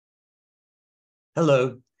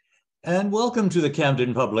Hello, and welcome to the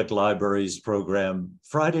Camden Public Library's program,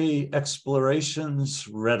 Friday Explorations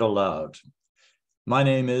Read Aloud. My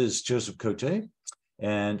name is Joseph Coté,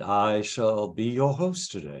 and I shall be your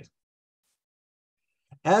host today.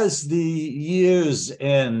 As the year's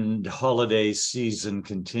end holiday season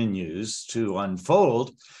continues to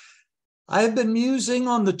unfold, I have been musing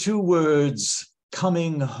on the two words,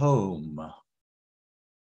 coming home.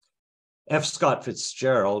 F. Scott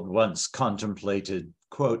Fitzgerald once contemplated,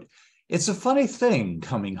 quote, "It's a funny thing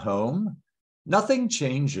coming home. Nothing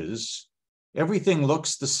changes. Everything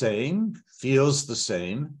looks the same, feels the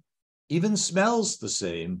same, even smells the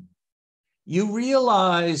same. You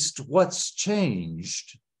realized what's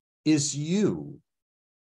changed is you."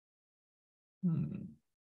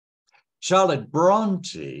 Charlotte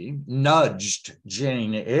Bronte nudged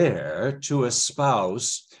Jane Eyre to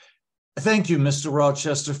espouse, "Thank you, Mr.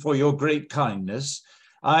 Rochester, for your great kindness.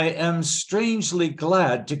 I am strangely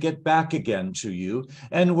glad to get back again to you,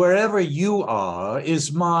 and wherever you are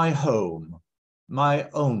is my home, my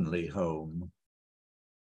only home."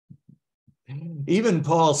 Even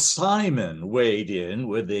Paul Simon weighed in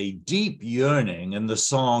with a deep yearning in the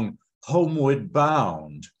song Homeward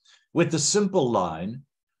Bound, with the simple line,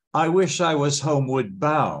 "I wish I was homeward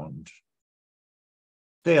bound,"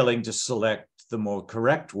 failing to select the more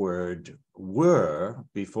correct word, were,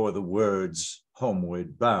 before the words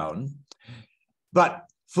homeward bound. But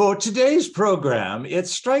for today's program, it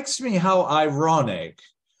strikes me how ironic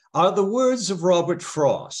are the words of Robert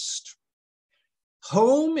Frost.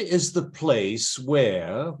 Home is the place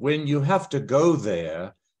where, when you have to go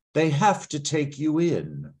there, they have to take you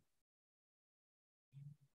in.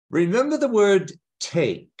 Remember the word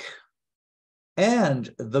take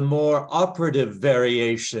and the more operative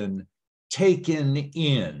variation, taken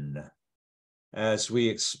in, as we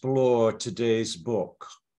explore today's book,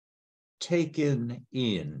 Taken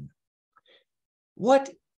In.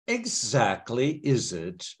 What exactly is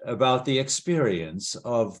it about the experience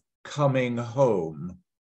of coming home?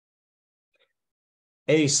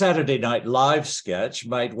 A Saturday Night Live sketch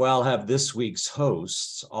might well have this week's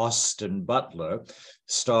hosts, Austin Butler,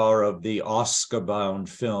 star of the Oscar-bound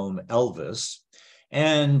film Elvis,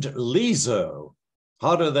 and Lizzo,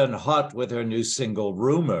 hotter than hot with her new single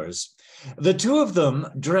Rumors, the two of them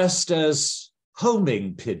dressed as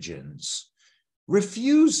homing pigeons,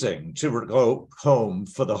 refusing to go home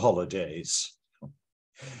for the holidays.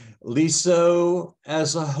 Lizzo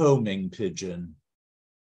as a homing pigeon.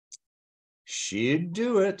 She'd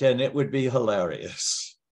do it, and it would be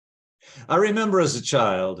hilarious. I remember as a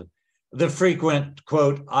child the frequent,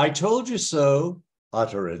 quote, "I told you so"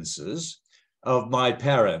 utterances of my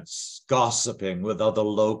parents gossiping with other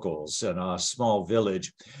locals in our small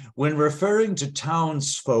village when referring to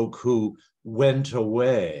townsfolk who went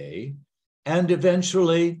away and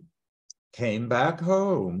eventually came back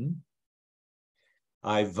home.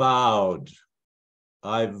 I vowed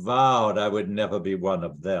I would never be one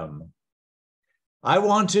of them. I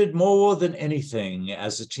wanted more than anything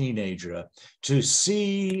as a teenager to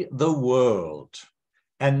see the world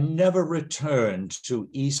and never returned to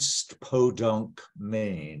East Podunk,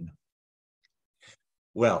 Maine.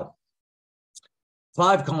 Well,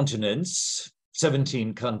 5 continents,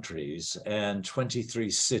 17 countries, and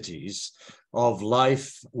 23 cities of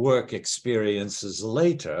life-work experiences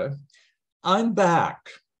later, I'm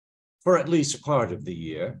back for at least part of the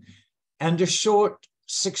year, and a short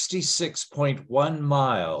 66.1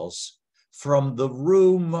 miles from the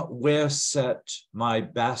room where set my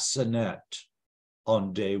bassinet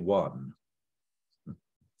on day one.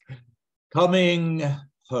 Coming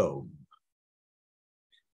home.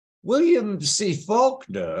 William C.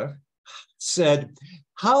 Faulkner said,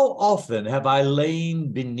 "How often have I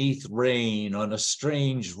lain beneath rain on a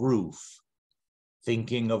strange roof,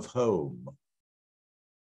 thinking of home?"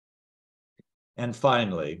 And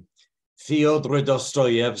finally, Fyodor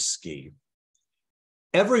Dostoevsky.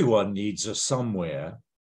 Everyone needs a somewhere,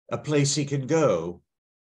 a place he can go.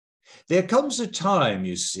 There comes a time,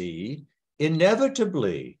 you see,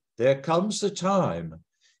 inevitably, there comes a time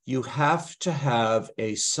you have to have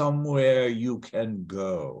a somewhere you can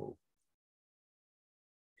go.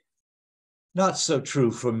 Not so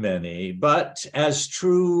true for many, but as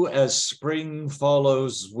true as spring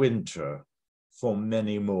follows winter for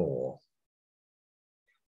many more.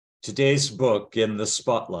 Today's book in the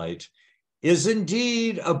spotlight is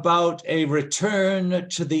indeed about a return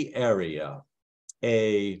to the area,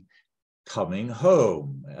 a coming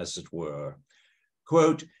home, as it were.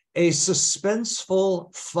 Quote, "A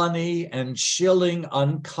suspenseful, funny, and chilling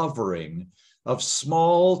uncovering of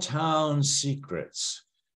small town secrets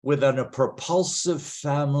within a propulsive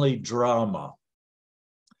family drama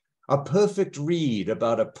a perfect read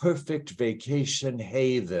about a perfect vacation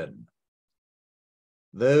haven.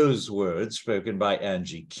 Those words spoken by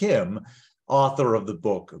Angie Kim, author of the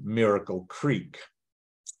book Miracle Creek.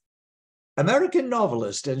 American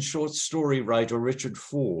novelist and short story writer Richard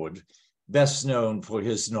Ford, best known for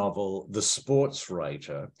his novel The Sports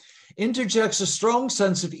Writer, interjects a strong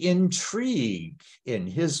sense of intrigue in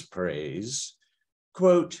his praise,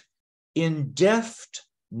 quote, "In deft,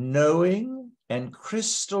 knowing, and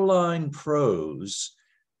crystalline prose,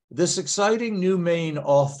 this exciting new Maine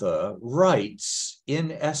author writes, in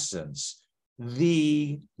essence,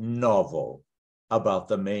 the novel about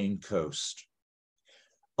the Maine coast.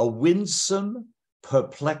 A winsome,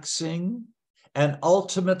 perplexing, and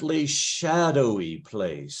ultimately shadowy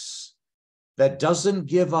place that doesn't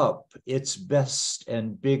give up its best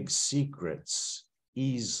and big secrets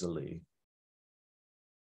easily."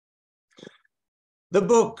 The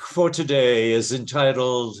book for today is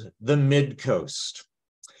entitled The Midcoast,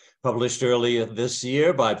 published earlier this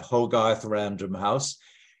year by Hogarth Random House.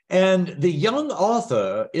 And the young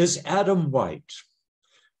author is Adam White,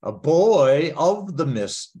 a boy of the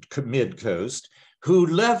Midcoast who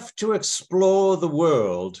left to explore the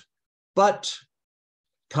world, but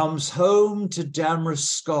comes home to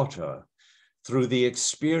Damariscotta through the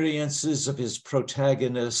experiences of his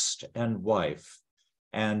protagonist and wife,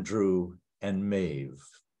 Andrew and Maeve.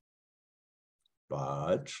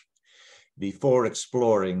 But before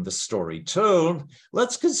exploring the story told,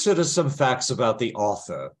 let's consider some facts about the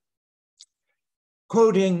author.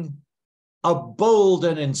 Quoting, "A bold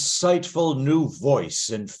and insightful new voice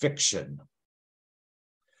in fiction."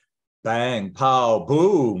 Bang, pow,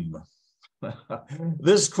 boom.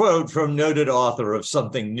 This quote from noted author of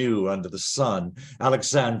Something New Under the Sun,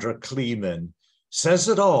 Alexandra Kleeman, says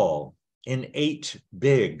it all in 8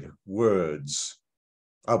 big words.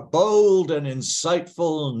 A bold and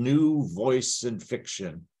insightful new voice in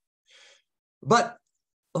fiction. But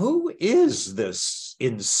who is this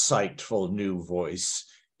insightful new voice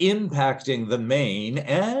impacting the Maine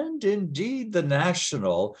and indeed the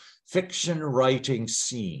national fiction writing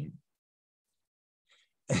scene?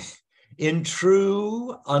 In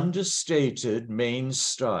true, understated Maine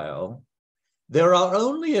style, there are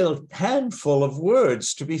only a handful of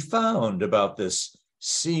words to be found about this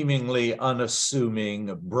seemingly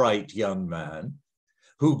unassuming, bright young man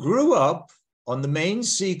who grew up on the Maine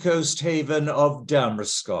seacoast haven of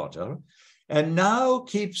Damariscotta and now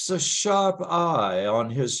keeps a sharp eye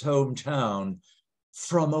on his hometown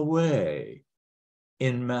from away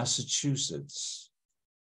in Massachusetts.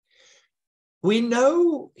 We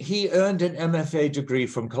know he earned an MFA degree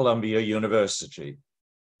from Columbia University.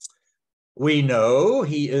 We know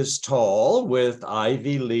he is tall with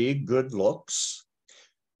Ivy League good looks.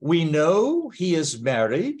 We know he is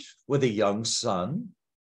married with a young son.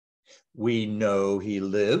 We know he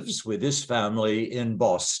lives with his family in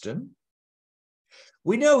Boston.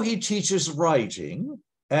 We know he teaches writing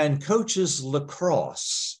and coaches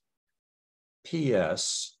lacrosse.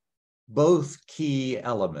 P.S. Both key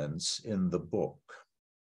elements in the book.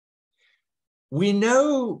 We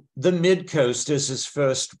know The Midcoast is his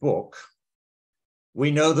first book. We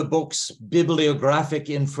know the book's bibliographic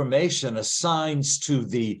information assigns to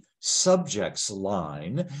the subjects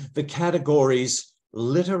line the categories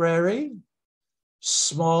literary,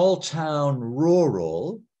 small town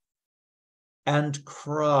rural, and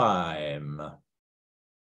crime.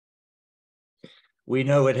 We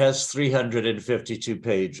know it has 352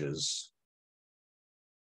 pages.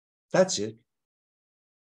 That's it.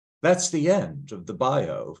 That's the end of the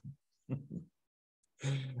bio.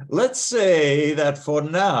 Let's say that for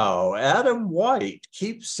now, Adam White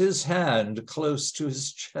keeps his hand close to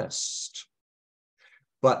his chest.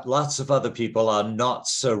 But lots of other people are not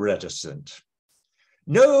so reticent.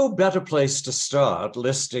 No better place to start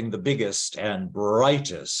listing the biggest and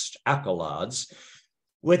brightest accolades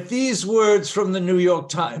with these words from the New York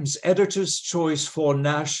Times Editor's Choice for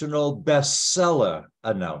National Bestseller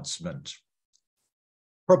announcement.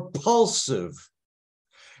 Propulsive,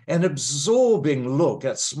 an absorbing look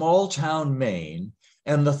at small-town Maine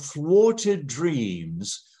and the thwarted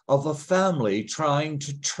dreams of a family trying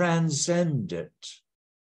to transcend it.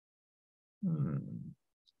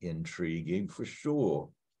 Intriguing for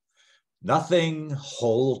sure. Nothing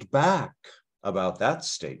hold back about that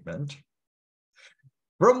statement.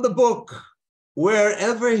 From the book,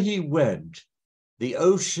 wherever he went, the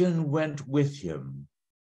ocean went with him,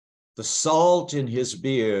 the salt in his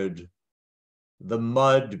beard, the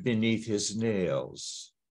mud beneath his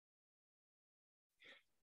nails.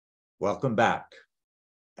 Welcome back,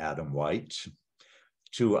 Adam White,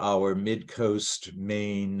 to our Midcoast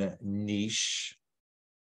Maine niche.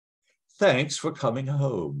 thanks for coming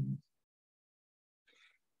home.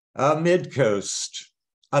 Midcoast,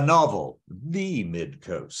 a novel, The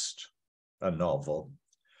Midcoast, a novel.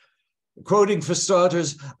 Quoting for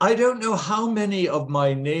starters, I don't know how many of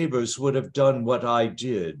my neighbors would have done what I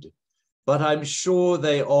did, but I'm sure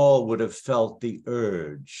they all would have felt the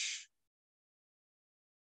urge.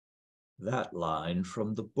 That line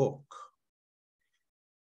from the book.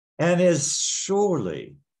 And is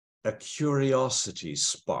surely a curiosity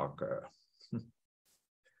sparker.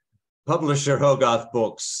 Publisher Hogarth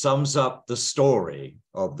Books sums up the story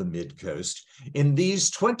of the Midcoast in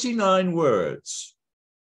these 29 words.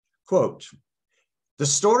 Quote, the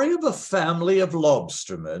story of a family of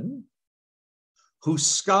lobstermen who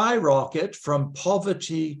skyrocket from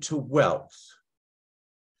poverty to wealth.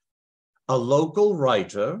 A local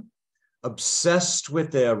writer obsessed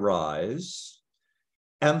with their rise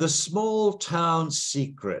and the small town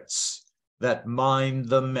secrets that mind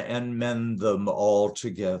them and mend them all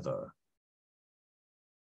together.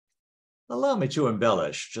 Allow me to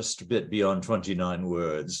embellish just a bit beyond 29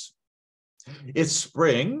 words. It's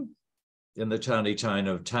spring in the tiny town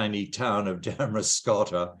of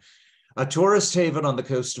Damariscotta, a tourist haven on the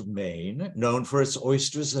coast of Maine, known for its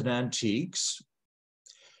oysters and antiques.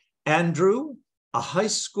 Andrew, a high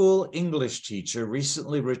school English teacher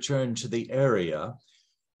recently returned to the area,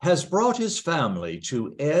 has brought his family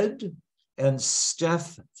to Ed and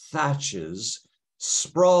Steph Thatch's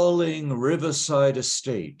sprawling riverside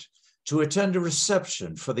estate to attend a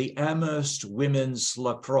reception for the Amherst women's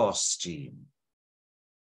lacrosse team.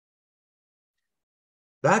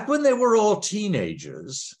 Back when they were all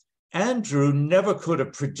teenagers, Andrew never could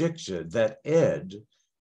have predicted that Ed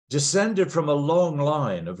descended from a long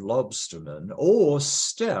line of lobstermen, or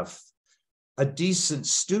Steph, a decent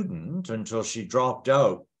student until she dropped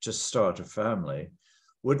out to start a family,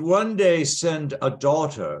 would one day send a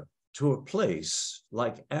daughter to a place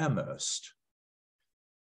like Amherst.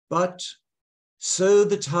 But so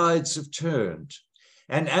the tides have turned,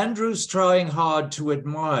 and Andrew's trying hard to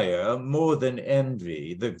admire more than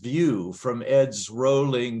envy the view from Ed's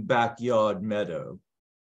rolling backyard meadow.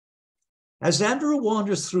 As Andrew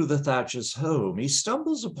wanders through the Thatcher's home, he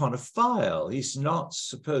stumbles upon a file he's not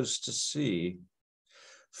supposed to see.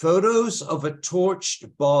 Photos of a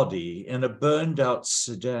torched body in a burned-out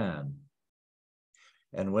sedan.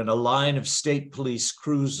 And when a line of state police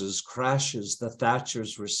cruisers crashes the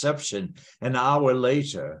Thatcher's reception an hour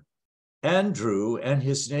later, Andrew and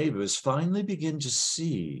his neighbors finally begin to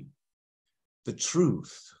see the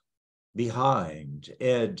truth behind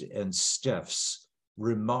Ed and Steph's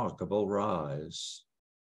remarkable rise.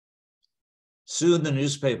 Soon the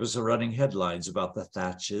newspapers are running headlines about the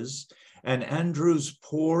Thatchers, and Andrew's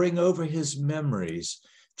poring over his memories,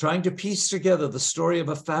 trying to piece together the story of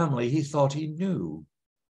a family he thought he knew.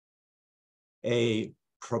 A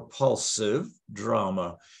propulsive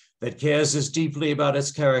drama that cares as deeply about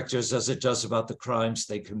its characters as it does about the crimes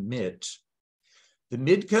they commit. The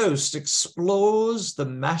Midcoast explores the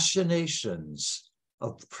machinations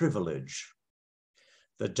of privilege,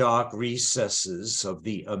 the dark recesses of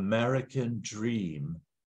the American dream,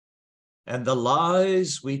 and the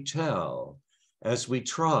lies we tell as we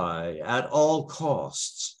try at all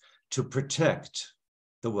costs to protect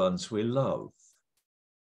the ones we love.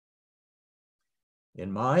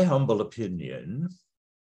 In my humble opinion,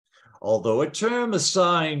 although a term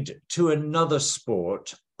assigned to another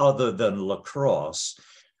sport other than lacrosse,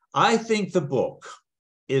 I think the book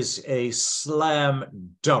is a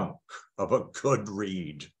slam dunk of a good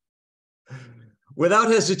read. Without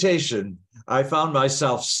hesitation, I found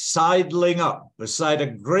myself sidling up beside a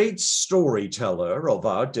great storyteller of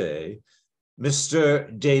our day,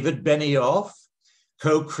 Mr. David Benioff,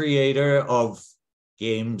 co-creator of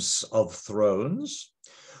Games of Thrones,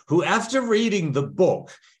 who, after reading the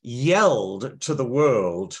book, yelled to the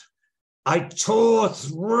world, "I tore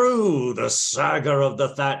through the saga of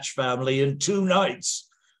the Thatch family in 2 nights.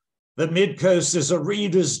 The Midcoast is a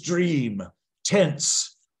reader's dream,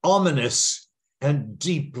 tense, ominous, and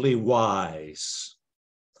deeply wise."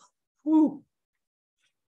 Whew.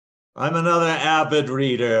 I'm another avid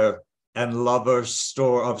reader and lover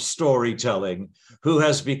of storytelling who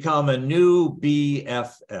has become a new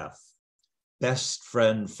BFF, best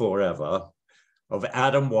friend forever, of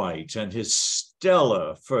Adam White and his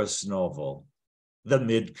stellar first novel, The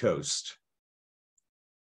Midcoast.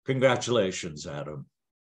 Congratulations, Adam.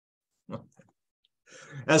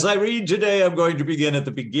 As I read today, I'm going to begin at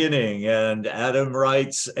the beginning, and Adam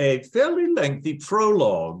writes a fairly lengthy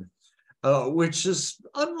prologue, which is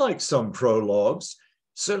unlike some prologues,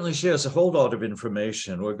 certainly shares a whole lot of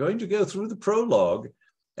information. We're going to go through the prologue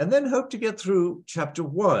and then hope to get through chapter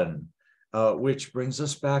 1 which brings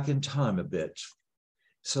us back in time a bit.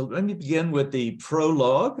 So let me begin with the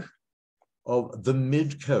prologue of The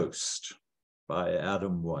Midcoast by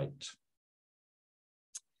Adam White.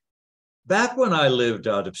 Back when I lived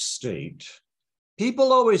out of state,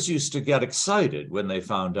 people always used to get excited when they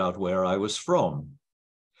found out where I was from.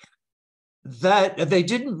 That they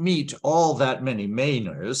didn't meet all that many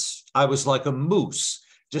Mainers. I was like a moose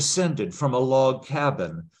descended from a log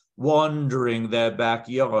cabin, wandering their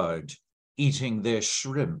backyard, eating their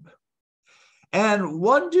shrimp, and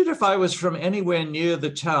wondered if I was from anywhere near the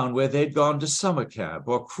town where they'd gone to summer camp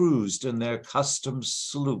or cruised in their custom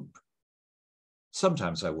sloop.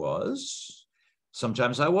 Sometimes I was,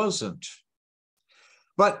 sometimes I wasn't.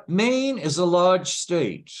 But Maine is a large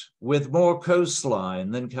state with more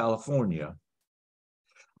coastline than California.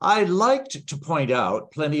 I liked to point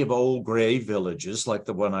out plenty of old gray villages like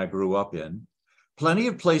the one I grew up in, plenty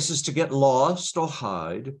of places to get lost or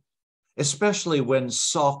hide, especially when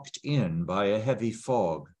socked in by a heavy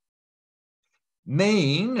fog.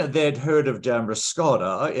 Maine, they'd heard of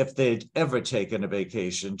Damariscotta if they'd ever taken a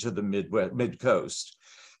vacation to the mid-coast,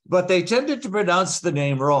 but they tended to pronounce the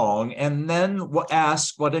name wrong and then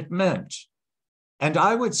ask what it meant. And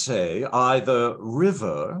I would say either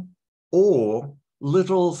river or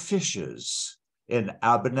little fishes in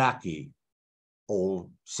Abenaki or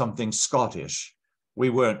something Scottish. We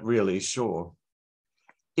weren't really sure.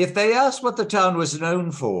 If they asked what the town was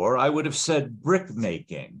known for, I would have said brick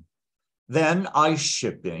making, then ice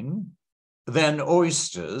shipping, then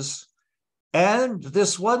oysters, and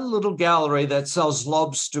this one little gallery that sells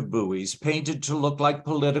lobster buoys painted to look like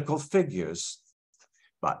political figures.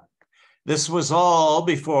 But this was all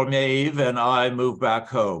before Maeve and I moved back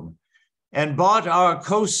home and bought our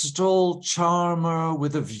coastal charmer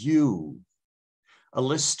with a view, a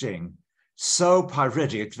listing so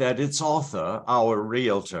pyritic that its author, our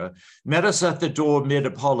realtor, met us at the door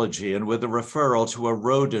mid-apology and with a referral to a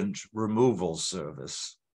rodent removal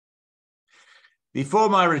service. Before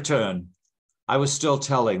my return, I was still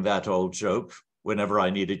telling that old joke whenever I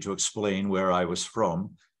needed to explain where I was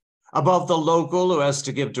from, about the local who has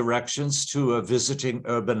to give directions to a visiting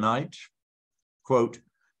urbanite. Quote,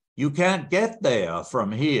 "You can't get there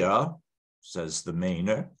from here," says the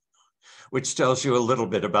Mainer, which tells you a little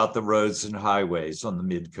bit about the roads and highways on the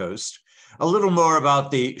mid-coast, a little more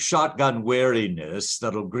about the shotgun wariness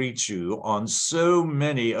that'll greet you on so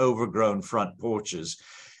many overgrown front porches,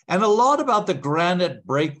 and a lot about the granite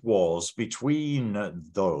break walls between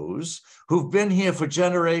those who've been here for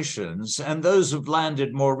generations and those who've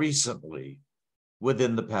landed more recently,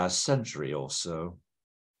 within the past century or so.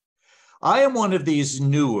 I am one of these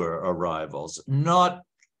newer arrivals, not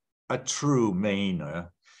a true Mainer.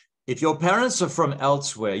 If your parents are from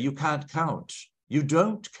elsewhere, you can't count. You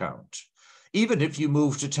don't count, even if you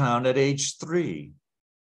move to town at age 3.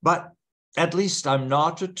 But at least I'm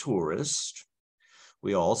not a tourist.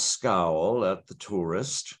 We all scowl at the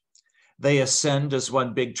tourist. They ascend as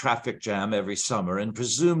one big traffic jam every summer and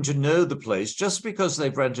presume to know the place just because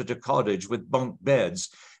they've rented a cottage with bunk beds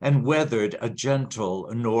and weathered a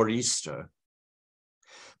gentle nor'easter.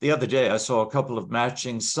 The other day, I saw a couple of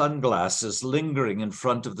matching sunglasses lingering in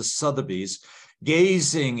front of the Sotheby's,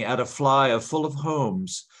 gazing at a flyer full of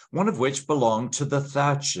homes, one of which belonged to the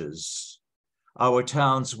Thatches, our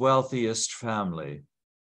town's wealthiest family.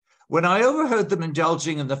 When I overheard them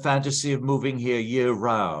indulging in the fantasy of moving here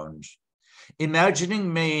year-round,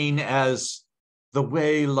 imagining Maine as the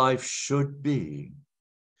way life should be,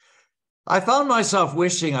 I found myself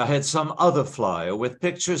wishing I had some other flyer with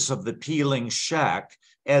pictures of the peeling shack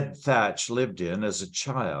Ed Thatch lived in as a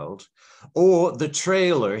child, or the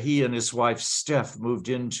trailer he and his wife Steph moved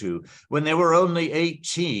into when they were only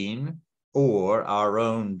 18, or our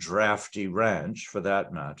own drafty ranch for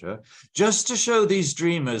that matter, just to show these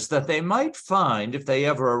dreamers that they might find if they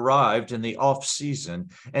ever arrived in the off-season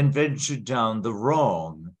and ventured down the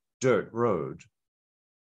wrong dirt road.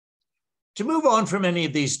 To move on from any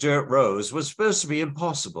of these dirt roads was supposed to be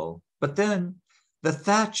impossible, but then the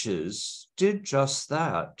Thatches did just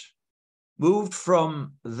that, moved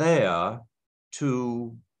from there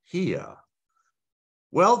to here.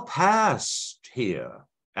 Well past here,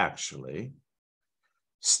 actually.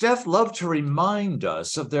 Steph loved to remind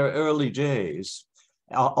us of their early days,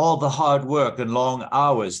 all the hard work and long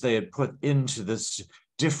hours they had put into this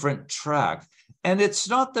different track. And it's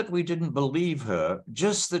not that we didn't believe her,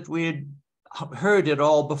 just that we had heard it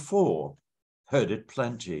all before, heard it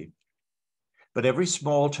plenty. But every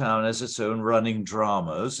small town has its own running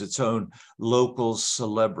dramas, its own local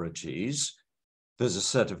celebrities. There's a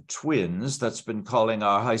set of twins that's been calling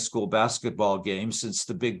our high school basketball game since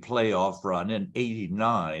the big playoff run in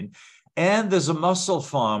 '89. And there's a muscle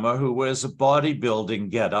farmer who wears a bodybuilding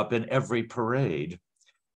getup in every parade,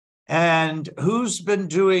 and who's been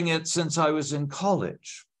doing it since I was in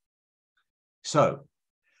college. So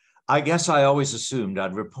I guess I always assumed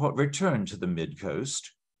I'd return to the Midcoast,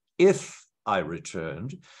 if I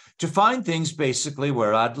returned, to find things basically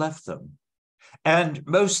where I'd left them. And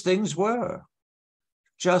most things were,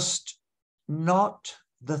 just not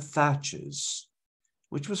the Thatches,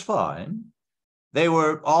 which was fine. They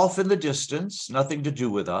were off in the distance, nothing to do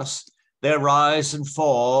with us. They rise and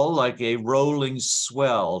fall like a rolling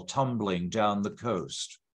swell tumbling down the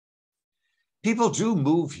coast. People do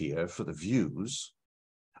move here for the views.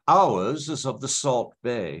 Ours is of the Salt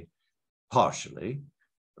Bay, partially,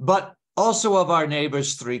 but also of our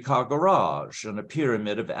neighbor's three-car garage and a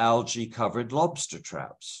pyramid of algae-covered lobster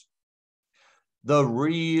traps. The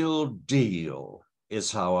real deal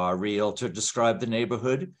is how our realtor described the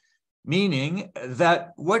neighborhood, meaning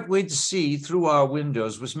that what we'd see through our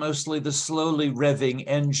windows was mostly the slowly revving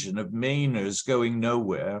engine of Mainers going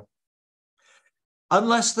nowhere.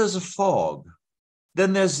 Unless there's a fog,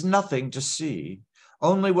 then there's nothing to see,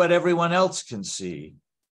 only what everyone else can see,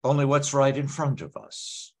 only what's right in front of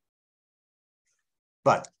us.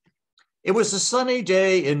 But it was a sunny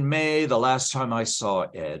day in May the last time I saw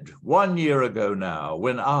Ed, 1 year ago now,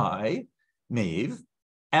 when I, Maeve,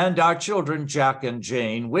 and our children, Jack and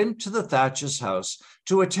Jane, went to the Thatch's house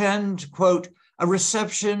to attend, quote, a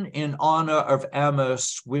reception in honor of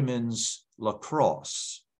Amherst women's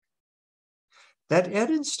lacrosse. That Ed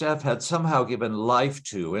and Steph had somehow given life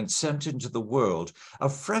to and sent into the world a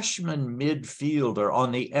freshman midfielder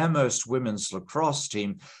on the Amherst women's lacrosse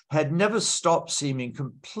team had never stopped seeming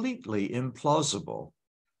completely implausible.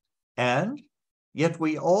 And yet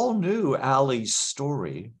we all knew Allie's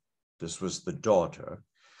story, this was the daughter,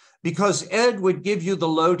 because Ed would give you the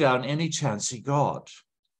lowdown any chance he got.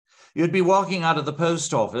 You'd be walking out of the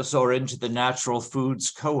post office or into the natural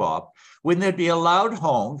foods co-op when there'd be a loud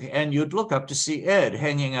honk and you'd look up to see Ed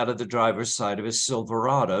hanging out of the driver's side of his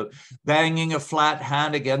Silverado, banging a flat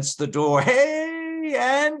hand against the door. Hey,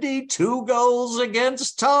 Andy, 2 goals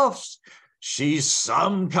against Tufts. She's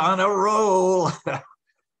some kind of roll.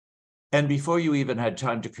 And before you even had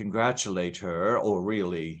time to congratulate her, or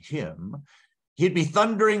really him, he'd be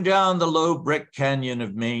thundering down the low brick canyon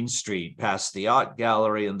of Main Street past the art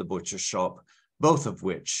gallery and the butcher shop, both of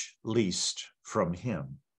which leased from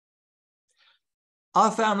him. Our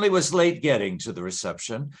family was late getting to the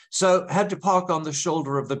reception, so had to park on the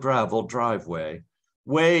shoulder of the gravel driveway,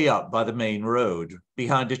 way up by the main road,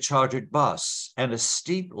 behind a chartered bus and a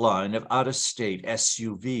steep line of out-of-state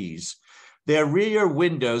SUVs, their rear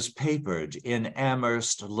windows papered in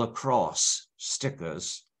Amherst lacrosse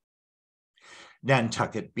stickers,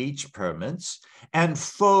 Nantucket Beach permits, and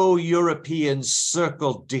faux European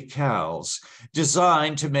circle decals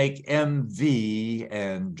designed to make MV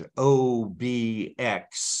and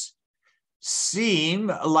OBX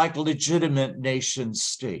seem like legitimate nation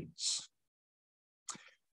states.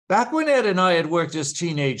 Back when Ed and I had worked as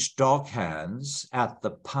teenage dockhands at the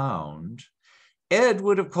Pound, Ed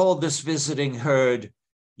would have called this visiting herd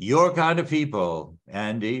your kind of people,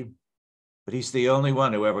 Andy. But he's the only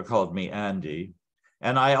one who ever called me Andy,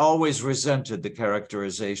 and I always resented the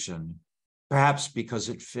characterization, perhaps because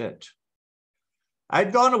it fit.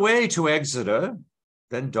 I'd gone away to Exeter,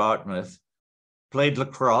 then Dartmouth, played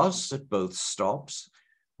lacrosse at both stops,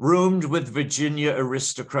 roomed with Virginia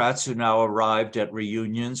aristocrats who now arrived at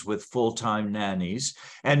reunions with full-time nannies,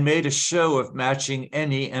 and made a show of matching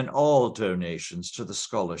any and all donations to the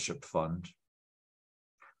scholarship fund.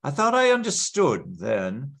 I thought I understood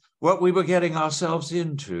then what we were getting ourselves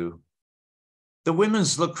into. The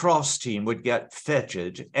women's lacrosse team would get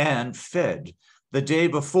feted and fed the day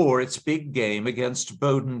before its big game against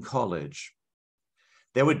Bowdoin College.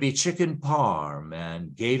 There would be chicken parm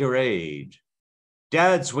and Gatorade.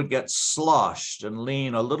 Dads would get sloshed and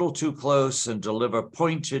lean a little too close and deliver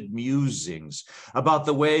pointed musings about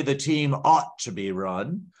the way the team ought to be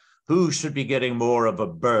run, who should be getting more of a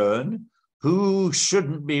burn, who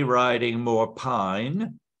shouldn't be riding more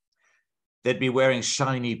pine. They'd be wearing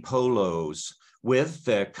shiny polos with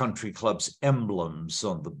their country club's emblems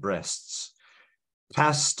on the breasts,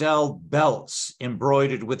 pastel belts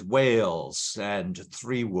embroidered with whales and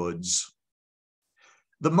 3 woods.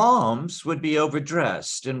 The moms would be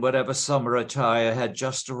overdressed in whatever summer attire had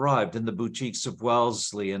just arrived in the boutiques of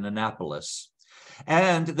Wellesley and Annapolis,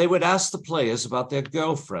 and they would ask the players about their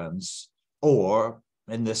girlfriends, or,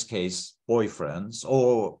 in this case, boyfriends,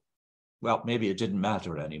 or, well, maybe it didn't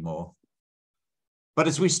matter anymore. But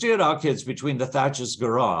as we steered our kids between the Thatcher's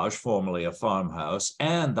garage, formerly a farmhouse,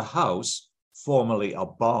 and the house, formerly a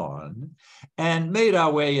barn, and made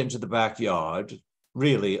our way into the backyard,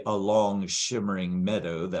 really a long, shimmering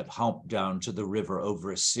meadow that humped down to the river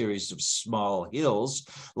over a series of small hills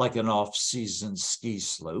like an off-season ski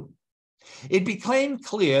slope. It became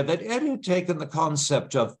clear that Ed had taken the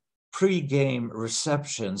concept of pre-game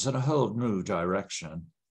receptions in a whole new direction.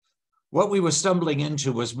 What we were stumbling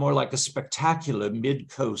into was more like a spectacular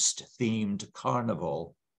Midcoast themed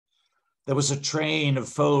carnival. There was a train of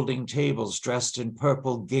folding tables dressed in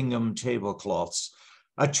purple gingham tablecloths,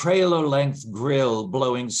 a trailer-length grill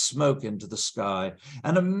blowing smoke into the sky,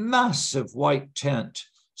 and a massive white tent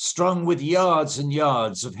strung with yards and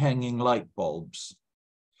yards of hanging light bulbs.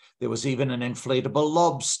 There was even an inflatable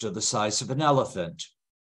lobster the size of an elephant.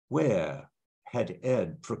 Where had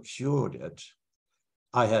Ed procured it?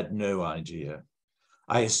 I had no idea.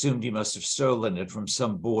 I assumed he must have stolen it from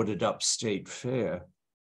some boarded-up state fair.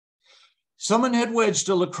 Someone had wedged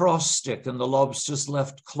a lacrosse stick in the lobster's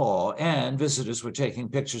left claw, and visitors were taking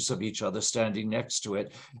pictures of each other standing next to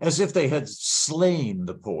it, as if they had slain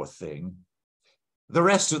the poor thing. The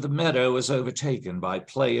rest of the meadow was overtaken by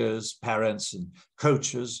players, parents, and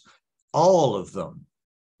coaches, all of them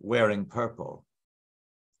wearing purple.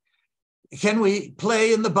 "Can we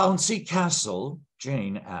play in the bouncy castle?"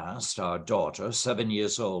 Jane asked, our daughter, 7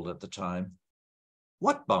 years old at the time.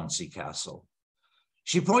 "What bouncy castle?"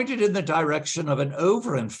 She pointed in the direction of an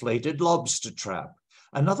overinflated lobster trap,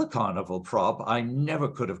 another carnival prop I never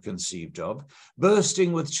could have conceived of,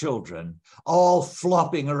 bursting with children, all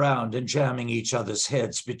flopping around and jamming each other's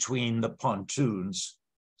heads between the pontoons.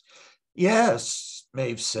 "Yes,"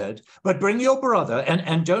 Maeve said, "but bring your brother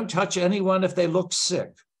and don't touch anyone if they look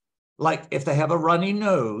sick. Like if they have a runny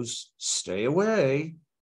nose, stay away."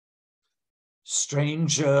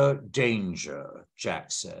 "Stranger danger,"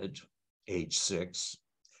 Jack said, age 6.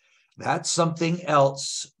 "That's something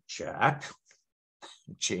else, Jack,"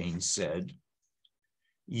 Jane said.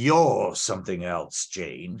 "You're something else,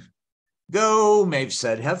 Jane." "Go," Maeve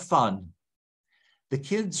said, "have fun." The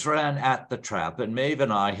kids ran at the trap, and Maeve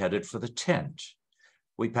and I headed for the tent.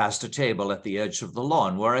 We passed a table at the edge of the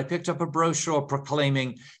lawn where I picked up a brochure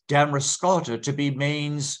proclaiming Damariscotta to be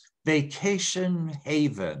Maine's vacation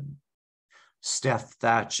haven. Steph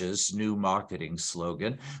Thatch's new marketing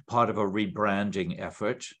slogan, part of a rebranding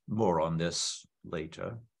effort. More on this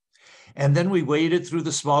later. And then we waded through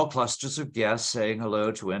the small clusters of guests, saying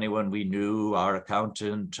hello to anyone we knew, our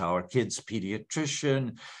accountant, our kid's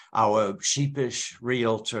pediatrician, our sheepish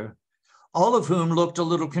realtor, all of whom looked a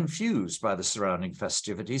little confused by the surrounding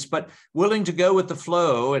festivities, but willing to go with the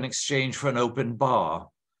flow in exchange for an open bar,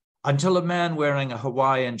 until a man wearing a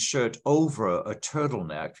Hawaiian shirt over a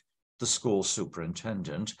turtleneck, the school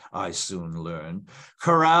superintendent, I soon learned,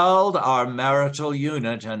 corralled our marital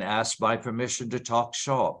unit and asked my permission to talk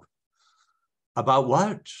shop. "About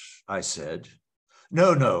what?" I said.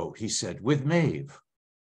 No, he said, "with Maeve."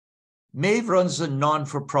 Maeve runs a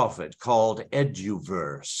non-for-profit called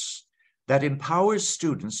Eduverse that empowers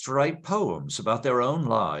students to write poems about their own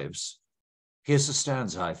lives. Here's a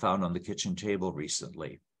stanza I found on the kitchen table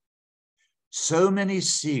recently. "So many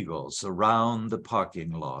seagulls around the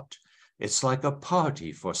parking lot. It's like a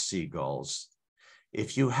party for seagulls.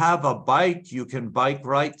 If you have a bike, you can bike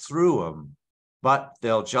right through them, but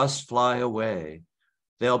they'll just fly away.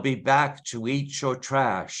 They'll be back to eat your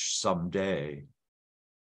trash someday."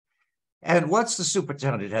 And once the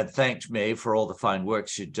superintendent had thanked Maeve for all the fine work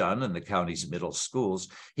she'd done in the county's middle schools,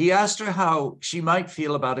 he asked her how she might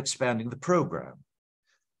feel about expanding the program.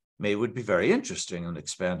 "Maeve would be very interesting in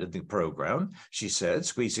expanding the program," she said,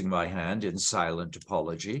 squeezing my hand in silent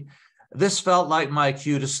apology. This felt like my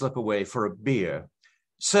cue to slip away for a beer.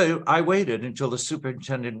 So I waited until the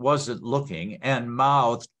superintendent wasn't looking and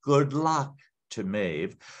mouthed "good luck" to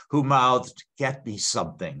Maeve, who mouthed "get me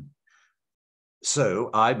something." So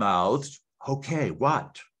I mouthed, "Okay,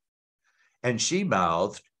 what?" And she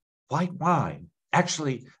mouthed, "White wine.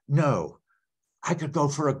 Actually, no, I could go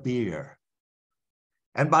for a beer."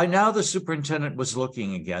 And by now the superintendent was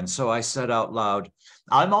looking again, so I said out loud,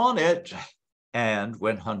 "I'm on it," and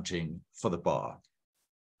went hunting for the bar.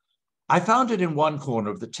 I found it in one corner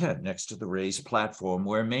of the tent next to the raised platform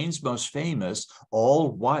where Maine's most famous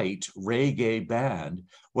all-white reggae band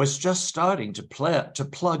was just starting to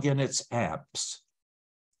plug in its amps.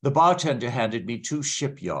 The bartender handed me 2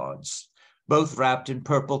 shipyards, both wrapped in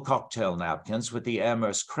purple cocktail napkins with the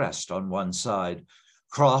Amherst crest on one side,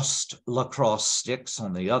 crossed lacrosse sticks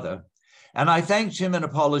on the other, and I thanked him and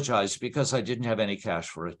apologized because I didn't have any cash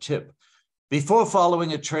for a tip, before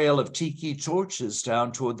following a trail of tiki torches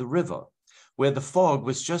down toward the river, where the fog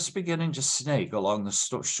was just beginning to snake along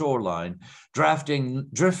the shoreline,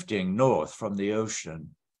 drifting north from the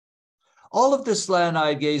ocean. All of this land I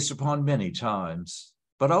had gazed upon many times,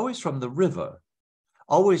 but always from the river,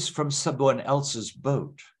 always from someone else's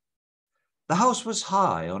boat. The house was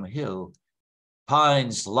high on a hill.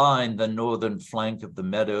 Pines lined the northern flank of the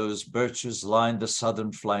meadows, birches lined the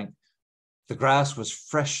southern flank. The grass was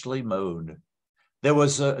freshly mowed. There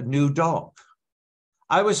was a new dock.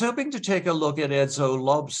 I was hoping to take a look at Ed's old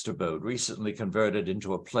lobster boat, recently converted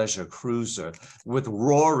into a pleasure cruiser with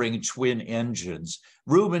roaring twin engines,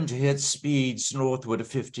 rumored to hit speeds northward of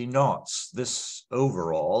 50 knots. This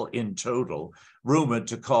overall, in total, rumored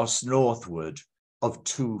to cost northward of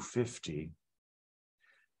 $250.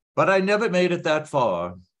 But I never made it that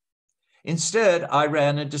far. Instead, I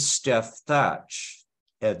ran into Steph Thatch,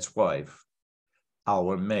 Ed's wife,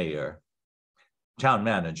 our mayor. Town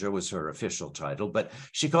manager was her official title, but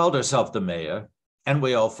she called herself the mayor, and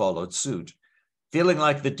we all followed suit, feeling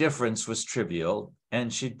like the difference was trivial,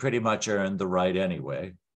 and she'd pretty much earned the right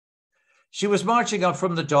anyway. She was marching up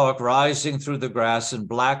from the dock, rising through the grass in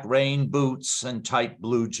black rain boots and tight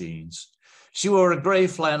blue jeans. She wore a gray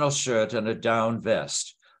flannel shirt and a down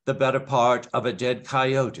vest, the better part of a dead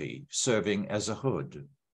coyote serving as a hood.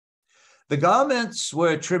 The garments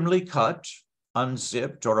were trimly cut,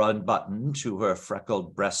 unzipped or unbuttoned to her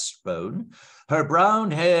freckled breastbone, her brown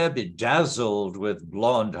hair bedazzled with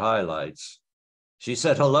blonde highlights. She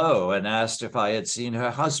said hello and asked if I had seen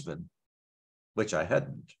her husband, which I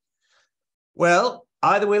hadn't. Well,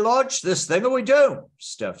 either we launch this thing or we don't,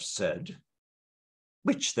 Steph said.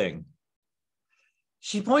 Which thing?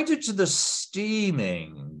 She pointed to the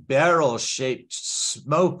steaming, barrel-shaped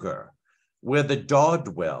smoker where the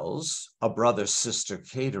Dodwells, a brother-sister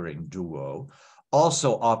catering duo,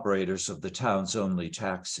 also operators of the town's only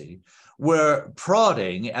taxi, were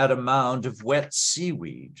prodding at a mound of wet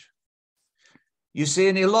seaweed. You see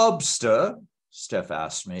any lobster? Steph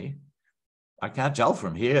asked me. I can't tell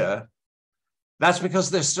from here. That's because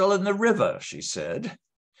they're still in the river, she said.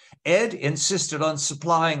 Ed insisted on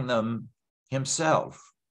supplying them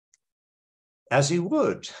himself. As he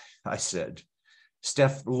would, I said.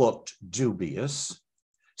 Steph looked dubious.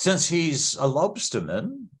 Since he's a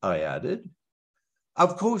lobsterman, I added.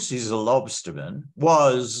 Of course he's a lobsterman,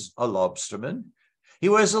 was a lobsterman. He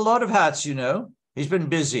wears a lot of hats, you know. He's been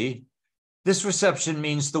busy. This reception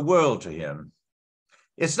means the world to him.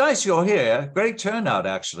 It's nice you're here. Great turnout,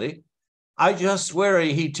 actually. I just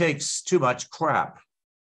worry he takes too much crap.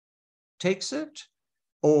 Takes it?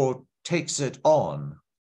 Or takes it on?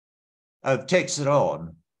 Takes it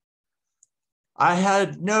on. I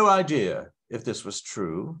had no idea if this was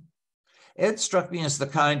true. Ed struck me as the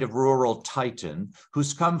kind of rural titan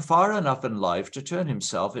who's come far enough in life to turn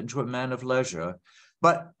himself into a man of leisure.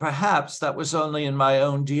 But perhaps that was only in my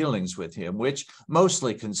own dealings with him, which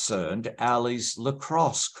mostly concerned Allie's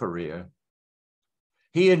lacrosse career.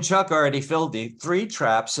 He and Chuck already filled the 3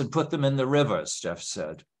 traps and put them in the river, Steph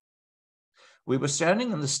said. We were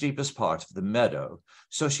standing in the steepest part of the meadow,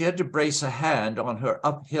 so she had to brace a hand on her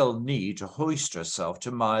uphill knee to hoist herself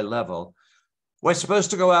to my level. We're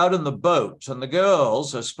supposed to go out in the boat, and the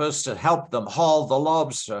girls are supposed to help them haul the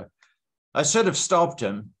lobster. I should have stopped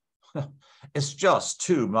him. It's just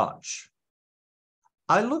too much.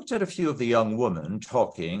 I looked at a few of the young women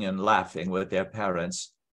talking and laughing with their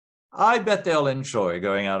parents. I bet they'll enjoy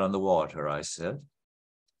going out on the water, I said.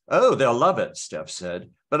 Oh, they'll love it, Steph said,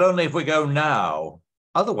 but only if we go now.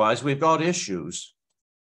 Otherwise, we've got issues.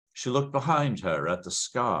 She looked behind her at the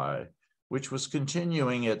sky, which was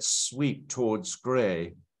continuing its sweep towards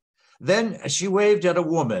gray. Then she waved at a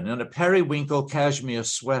woman in a periwinkle cashmere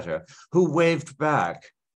sweater who waved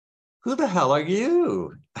back. Who the hell are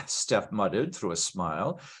you? Steph muttered through a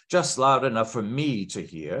smile, just loud enough for me to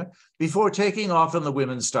hear, before taking off in the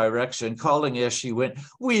women's direction, calling as she went,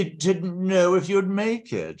 we didn't know if you'd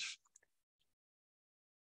make it.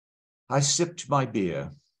 I sipped my beer.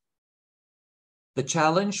 The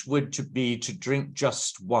challenge would be to drink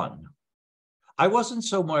just one. I wasn't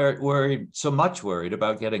so much worried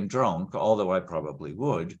about getting drunk, although I probably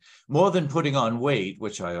would, more than putting on weight,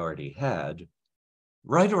 which I already had.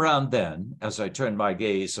 Right around then, as I turned my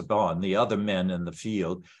gaze upon the other men in the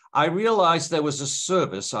field, I realized there was a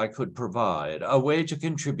service I could provide, a way to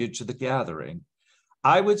contribute to the gathering.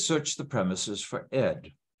 I would search the premises for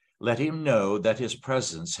Ed, let him know that his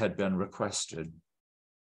presence had been requested.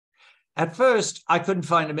 At first, I couldn't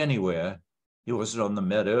find him anywhere. He wasn't on the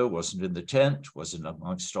meadow, wasn't in the tent, wasn't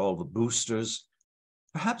amongst all the boosters.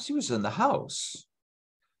 Perhaps he was in the house.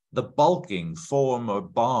 the bulking former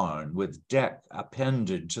barn with deck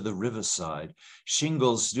appended to the riverside,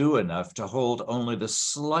 shingles new enough to hold only the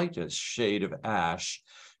slightest shade of ash,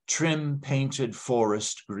 trim painted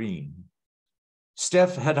forest green.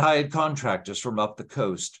 Steph had hired contractors from up the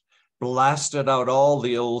coast, blasted out all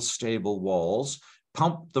the old stable walls,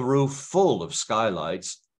 pumped the roof full of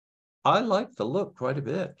skylights. I liked the look quite a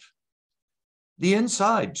bit. The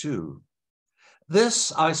inside, too.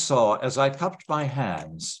 This I saw as I cupped my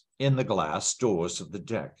hands in the glass doors of the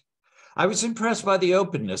deck. I was impressed by the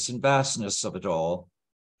openness and vastness of it all.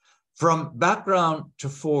 From background to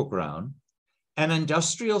foreground, an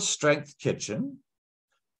industrial strength kitchen,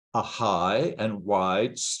 a high and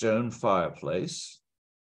wide stone fireplace,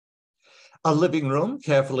 a living room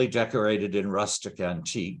carefully decorated in rustic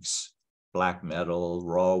antiques, black metal,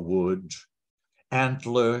 raw wood,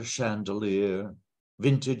 antler chandelier,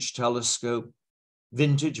 vintage telescope,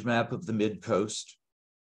 vintage map of the Midcoast.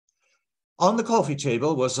 On the coffee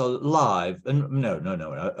table was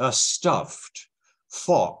a stuffed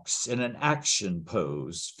fox in an action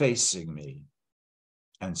pose facing me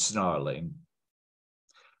and snarling.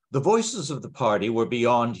 The voices of the party were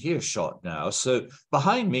beyond earshot now, so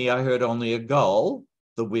behind me I heard only a gull,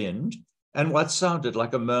 the wind, and what sounded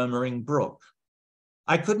like a murmuring brook.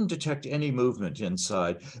 I couldn't detect any movement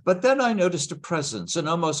inside, but then I noticed a presence, an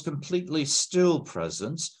almost completely still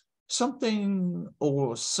presence, something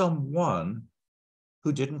or someone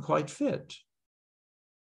who didn't quite fit.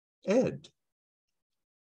 Ed.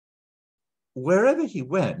 Wherever he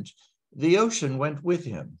went, the ocean went with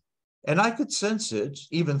him, and I could sense it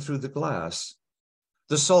even through the glass.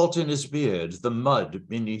 The salt in his beard, the mud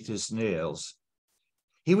beneath his nails.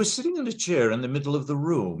 He was sitting in a chair in the middle of the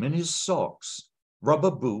room, in his socks,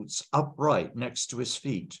 rubber boots upright next to his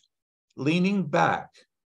feet, leaning back,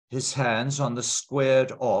 his hands on the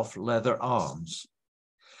squared-off leather arms.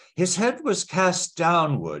 His head was cast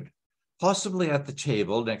downward, possibly at the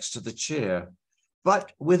table next to the chair,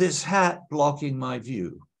 but with his hat blocking my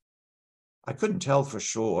view. I couldn't tell for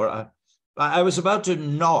sure. I was about to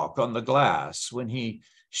knock on the glass when he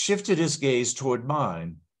shifted his gaze toward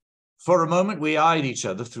mine. For a moment, we eyed each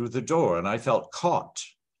other through the door, and I felt caught.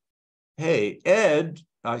 "Hey, Ed,"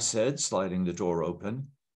 I said, sliding the door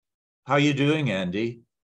open. "How you doing, Andy?"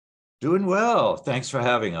 "Doing well. Thanks for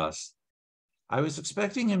having us." I was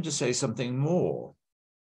expecting him to say something more,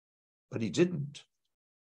 but he didn't.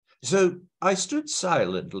 So I stood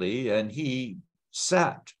silently, and he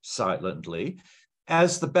sat silently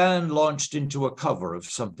as the band launched into a cover of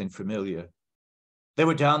something familiar. They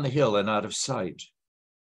were down the hill and out of sight.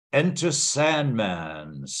 "Enter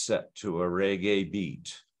Sandman," set to a reggae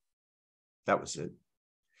beat. That was it.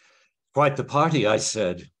 "Quite the party," I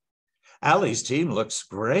said. "Allie's team looks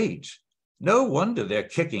great. No wonder they're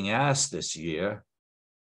kicking ass this year."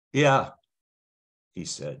 "Yeah," he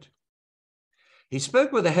said. He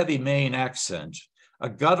spoke with a heavy Maine accent, a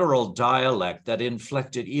guttural dialect that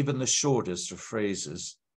inflected even the shortest of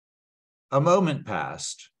phrases. A moment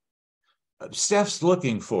passed. "Steph's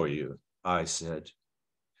looking for you," I said.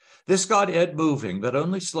 This got Ed moving, but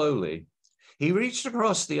only slowly. He reached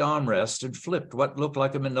across the armrest and flipped what looked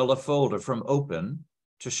like a manila folder from open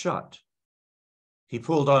to shut. He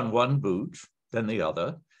pulled on one boot, then the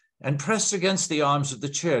other, and pressed against the arms of the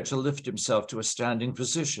chair to lift himself to a standing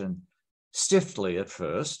position, stiffly at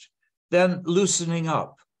first, then loosening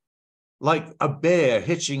up, like a bear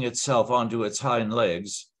hitching itself onto its hind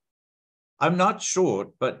legs. I'm not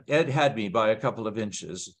short, but Ed had me by a couple of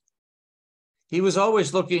inches. He was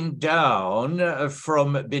always looking down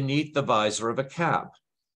from beneath the visor of a cap,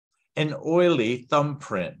 an oily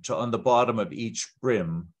thumbprint on the bottom of each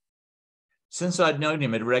brim. Since I'd known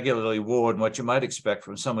him, had regularly worn what you might expect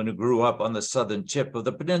from someone who grew up on the southern tip of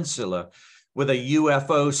the peninsula, with a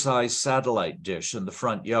UFO-sized satellite dish in the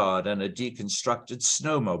front yard and a deconstructed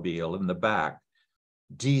snowmobile in the back.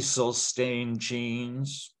 Diesel-stained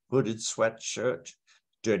jeans, hooded sweatshirt,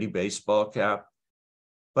 dirty baseball cap.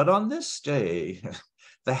 But on this day,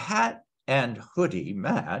 the hat and hoodie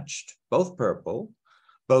matched, both purple,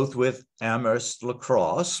 both with Amherst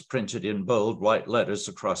lacrosse printed in bold white letters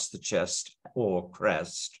across the chest or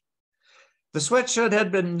crest. The sweatshirt had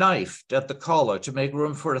been knifed at the collar to make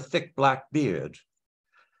room for a thick black beard.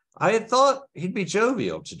 I had thought he'd be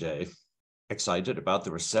jovial today, excited about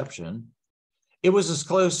the reception. It was as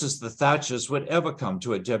close as the Thatchers would ever come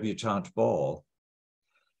to a debutante ball.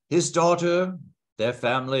 His daughter, their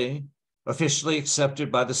family, officially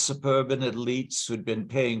accepted by the suburban elites who'd been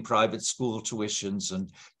paying private school tuitions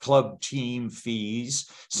and club team fees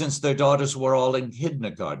since their daughters were all in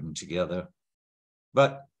kindergarten together.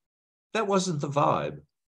 But that wasn't the vibe.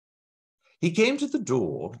 He came to the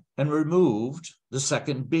door and removed the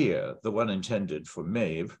second beer, the one intended for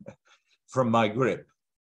Maeve, from my grip.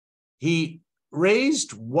 He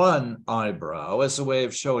raised one eyebrow as a way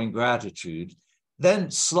of showing gratitude, then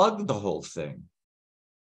slugged the whole thing.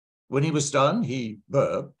 When he was done, he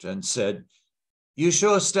burped and said, "You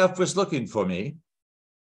sure Steph was looking for me?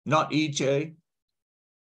 Not EJ?"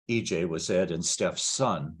 EJ was Ed and Steph's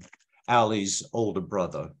son, Allie's older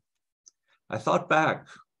brother. I thought back.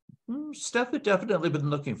 Steph had definitely been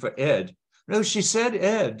looking for Ed. "No, she said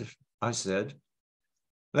Ed," I said.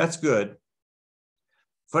 "That's good."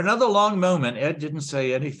 For another long moment, Ed didn't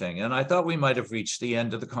say anything, and I thought we might have reached the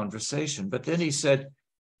end of the conversation. But then he said,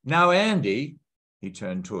 "Now, Andy," he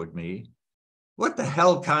turned toward me, "what the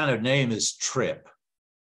hell kind of name is Trip?"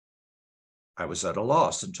 I was at a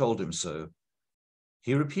loss and told him so.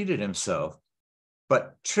 He repeated himself,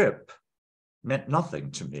 but Trip meant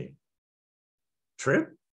nothing to me.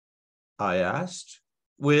 "Trip?" I asked,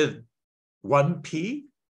 "with one P?"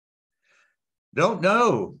 "Don't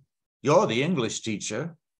know. You're the English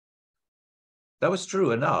teacher." That was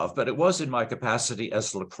true enough, but it was in my capacity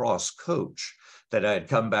as lacrosse coach that I had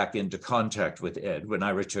come back into contact with Ed when I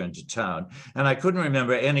returned to town, and I couldn't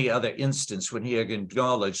remember any other instance when he had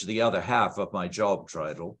acknowledged the other half of my job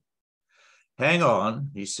title. "Hang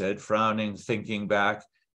on," he said, frowning, thinking back.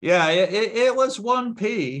 "Yeah, it was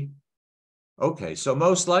 1P. Okay, so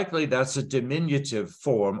most likely that's a diminutive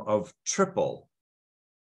form of triple."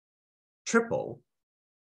 "Triple?"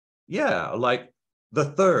 "Yeah, like the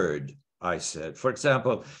third," I said. "For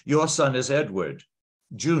example, your son is Edward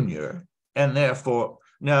Jr., and therefore,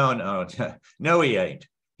 no, he ain't.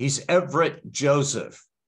 He's Everett Joseph.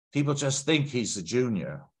 People just think he's a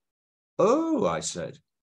junior." "Oh," I said.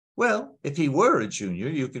 "Well, if he were a junior,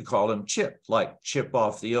 you could call him Chip, like Chip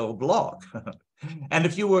off the old block. And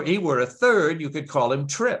if he were a third, you could call him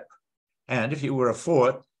Trip. And if he were a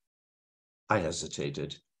fourth," I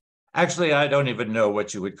hesitated. "Actually, I don't even know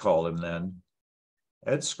what you would call him then."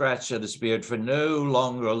 Ed scratched at his beard, for no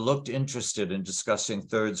longer looked interested in discussing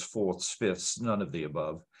thirds, fourths, fifths, none of the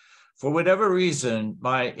above. For whatever reason,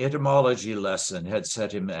 my etymology lesson had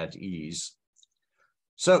set him at ease.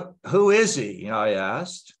 "So who is he?" I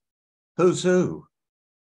asked. "Who's who?"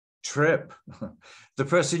 "Trip, the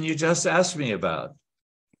person you just asked me about."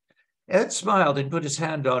 Ed smiled and put his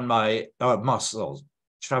hand on my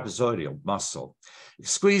trapezoidal muscle,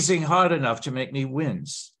 squeezing hard enough to make me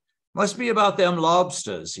wince. "Must be about them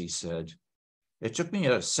lobsters," he said. It took me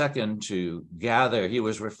a second to gather he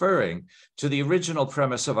was referring to the original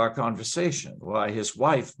premise of our conversation, why his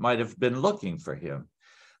wife might have been looking for him.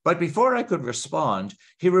 But before I could respond,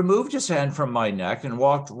 he removed his hand from my neck and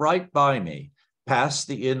walked right by me, past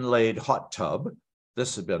the inlaid hot tub.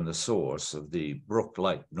 This had been the source of the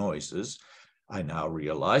brook-like noises, I now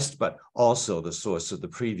realized, but also the source of the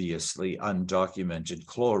previously undocumented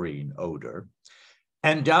chlorine odor,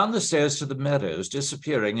 and down the stairs to the meadows,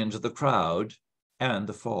 disappearing into the crowd and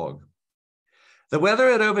the fog. The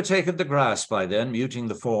weather had overtaken the grass by then, muting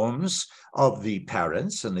the forms of the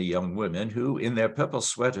parents and the young women who, in their purple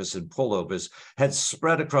sweaters and pullovers, had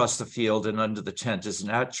spread across the field and under the tent as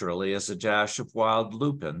naturally as a dash of wild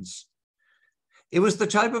lupins. It was the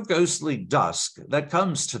type of ghostly dusk that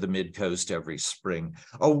comes to the Midcoast every spring,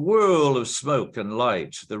 a whirl of smoke and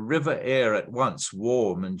light, the river air at once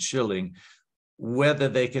warm and chilling, whether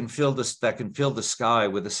that can fill the sky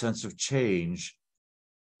with a sense of change.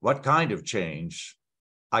 What kind of change?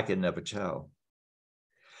 I can never tell.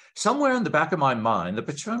 Somewhere in the back of my mind, the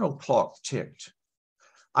paternal clock ticked.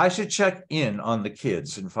 I should check in on the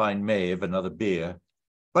kids and find Maeve another beer,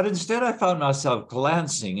 but instead I found myself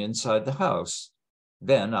glancing inside the house,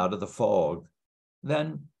 then out of the fog,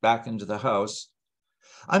 then back into the house.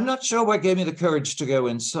 I'm not sure what gave me the courage to go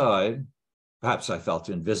inside. Perhaps I felt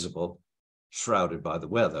invisible, shrouded by the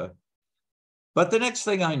weather. But the next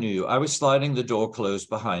thing I knew, I was sliding the door closed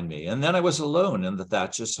behind me, and then I was alone in the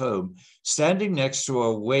Thatchers' home, standing next to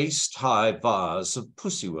a waist-high vase of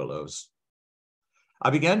pussy willows. I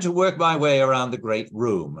began to work my way around the great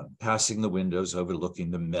room, passing the windows overlooking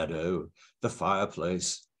the meadow, the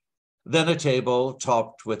fireplace, then a table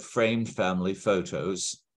topped with framed family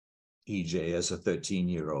photos, EJ as a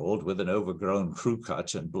 13-year-old with an overgrown crew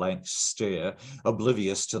cut and blank stare,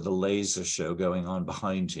 oblivious to the laser show going on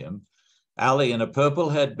behind him, Allie in a purple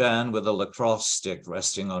headband with a lacrosse stick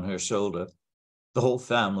resting on her shoulder, the whole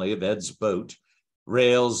family of Ed's boat,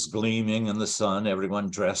 rails gleaming in the sun, everyone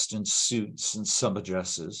dressed in suits and summer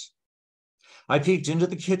dresses. I peeked into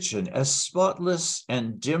the kitchen, as spotless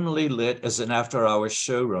and dimly lit as an after-hours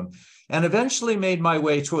showroom, and eventually made my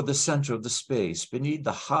way toward the center of the space, beneath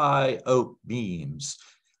the high oak beams,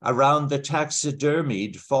 around the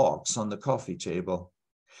taxidermied fox on the coffee table,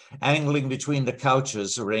 angling between the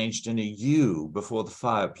couches arranged in a U before the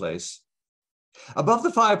fireplace. Above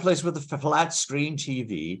the fireplace was a flat screen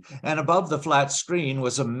TV, and above the flat screen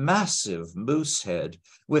was a massive moose head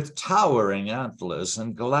with towering antlers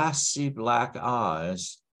and glassy black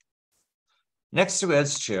eyes. Next to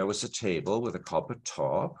Ed's chair was a table with a copper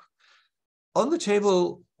top. On the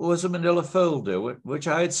table was a manila folder, which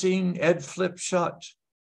I had seen Ed flip shut.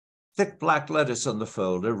 Thick black letters on the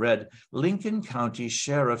folder read Lincoln County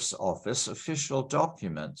Sheriff's Office official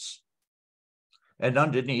documents. And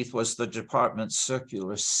underneath was the department's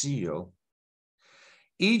circular seal.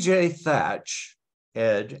 E.J. Thatch,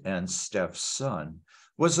 Ed and Steph's son,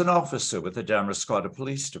 was an officer with the Damariscotta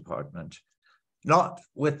Police Department, not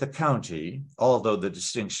with the county, although the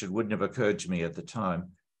distinction wouldn't have occurred to me at the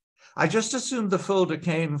time. I just assumed the folder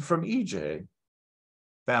came from E.J.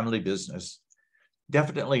 Family business.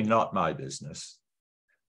 Definitely not my business.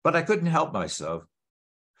 But I couldn't help myself.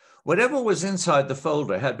 Whatever was inside the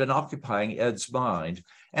folder had been occupying Ed's mind,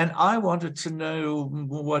 and I wanted to know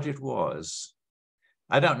what it was.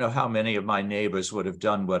 I don't know how many of my neighbors would have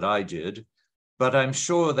done what I did, but I'm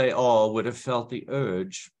sure they all would have felt the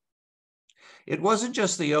urge. It wasn't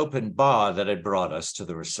just the open bar that had brought us to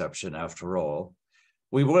the reception, after all.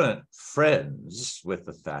 We weren't friends with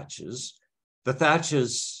the Thatches. The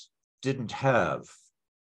Thatches didn't have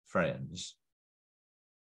friends.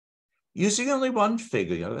 Using only one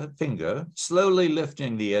finger, slowly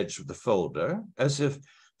lifting the edge of the folder, as if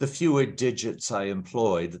the fewer digits I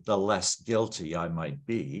employed, the less guilty I might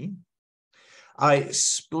be, I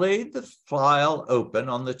splayed the file open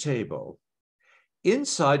on the table.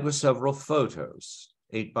 Inside were several photos,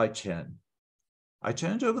 8 by 10. I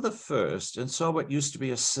turned over the first and saw what used to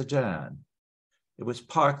be a sedan. It was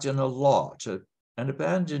parked in a lot, an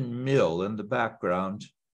abandoned mill in the background.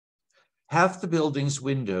 Half the building's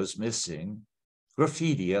windows missing,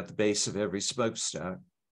 graffiti at the base of every smokestack.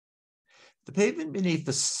 The pavement beneath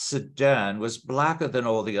the sedan was blacker than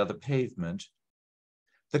all the other pavement.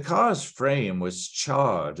 The car's frame was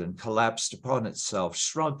charred and collapsed upon itself,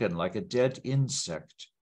 shrunken like a dead insect.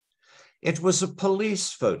 It was a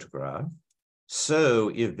police photograph, so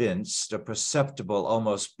evinced a perceptible,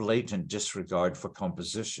 almost blatant disregard for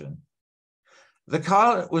composition. The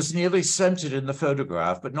car was nearly centered in the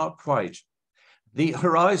photograph, but not quite. The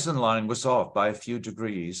horizon line was off by a few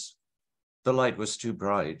degrees. The light was too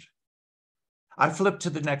bright. I flipped to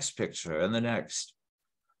the next picture and the next.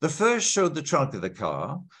 The first showed the trunk of the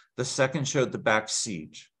car. The second showed the back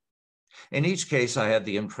seat. In each case, I had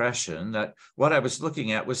the impression that what I was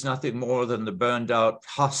looking at was nothing more than the burned out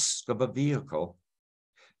husk of a vehicle.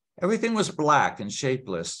 Everything was black and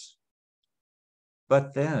shapeless.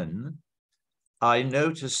 But then I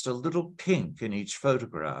noticed a little pink in each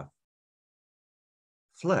photograph.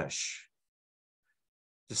 Flesh.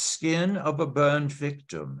 The skin of a burned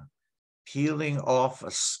victim, peeling off a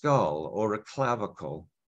skull or a clavicle.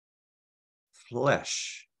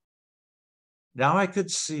 Flesh. Now I could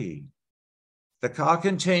see. The car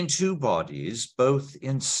contained 2 bodies, both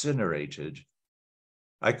incinerated.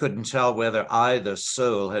 I couldn't tell whether either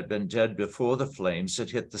soul had been dead before the flames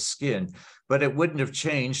had hit the skin, but it wouldn't have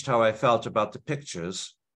changed how I felt about the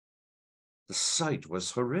pictures. The sight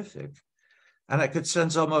was horrific, and I could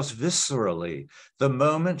sense almost viscerally the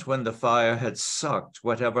moment when the fire had sucked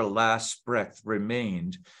whatever last breath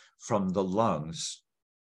remained from the lungs.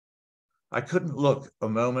 I couldn't look a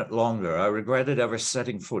moment longer. I regretted ever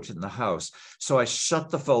setting foot in the house, so I shut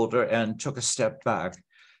the folder and took a step back.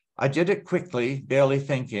 I did it quickly, barely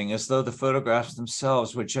thinking, as though the photographs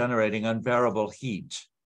themselves were generating unbearable heat.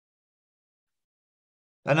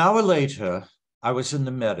 An hour later, I was in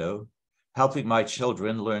the meadow, helping my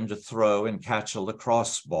children learn to throw and catch a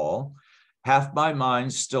lacrosse ball, half my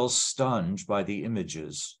mind still stunned by the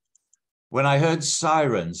images, when I heard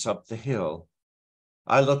sirens up the hill.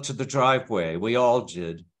 I looked to the driveway, we all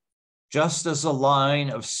did, just as a line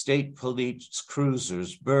of state police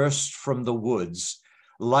cruisers burst from the woods,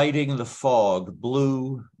 lighting the fog,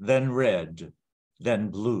 blue, then red, then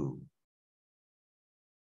blue.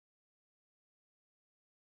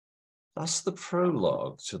 That's the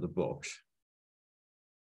prologue to the book,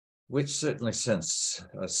 which certainly sets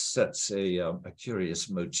a curious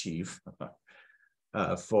motif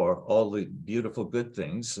for all the beautiful good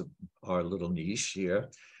things of our little niche here.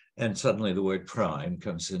 And suddenly the word crime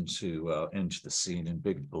comes into the scene in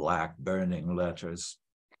big black burning letters.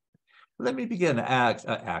 Let me begin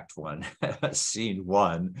act 1, scene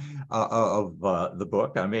 1 of the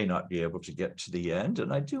book. I may not be able to get to the end,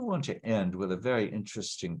 and I do want to end with a very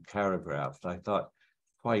interesting paragraph that I thought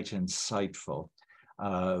quite insightful.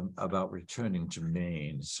 about returning to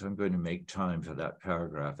Maine. So I'm going to make time for that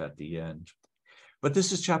paragraph at the end. But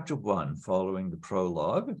this is chapter 1, following the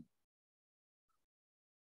prologue.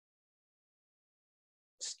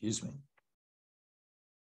 Excuse me.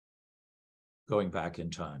 Going back in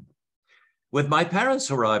time. With my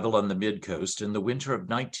parents' arrival on the Midcoast in the winter of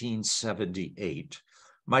 1978,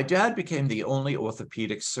 my dad became the only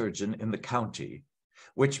orthopedic surgeon in the county,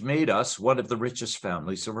 which made us one of the richest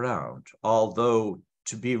families around, although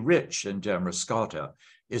to be rich in Damariscotta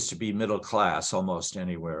is to be middle class almost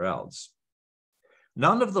anywhere else.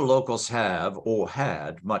 None of the locals have or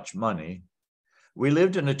had much money. We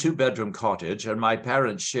lived in a 2-bedroom cottage, and my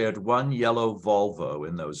parents shared one yellow Volvo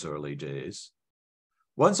in those early days.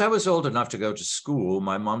 Once I was old enough to go to school,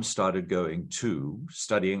 my mom started going too,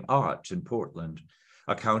 studying art in Portland,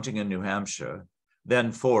 accounting in New Hampshire,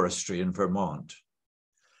 then forestry in Vermont.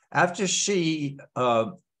 After she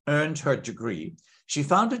earned her degree, she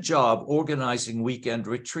found a job organizing weekend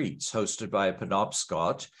retreats hosted by a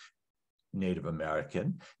Penobscot, Native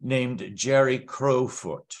American, named Jerry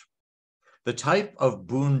Crowfoot. The type of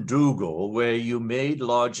boondoggle where you made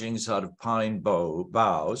lodgings out of pine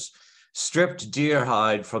boughs, stripped deer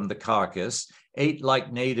hide from the carcass, ate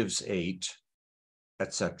like natives ate,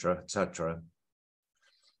 etc., etc.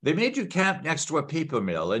 They made you camp next to a paper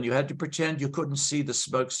mill, and you had to pretend you couldn't see the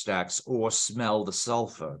smokestacks or smell the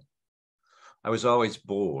sulfur. I was always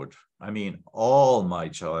bored. I mean, all my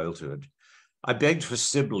childhood. I begged for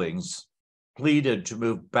siblings, pleaded to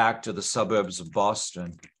move back to the suburbs of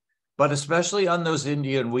Boston, but especially on those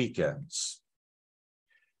Indian weekends.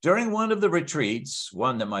 During one of the retreats,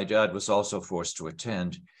 one that my dad was also forced to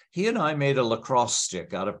attend, he and I made a lacrosse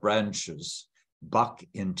stick out of branches, buck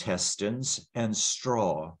intestines, and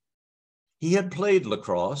straw. He had played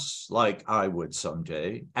lacrosse, like I would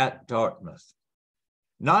someday, at Dartmouth.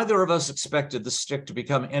 Neither of us expected the stick to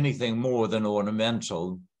become anything more than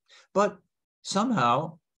ornamental, but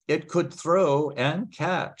somehow it could throw and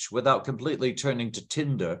catch without completely turning to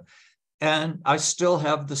tinder, and I still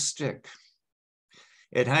have the stick.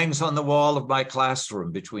 It hangs on the wall of my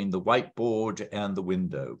classroom between the whiteboard and the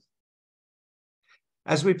window.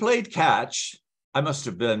 As we played catch, I must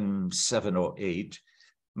have been 7 or 8,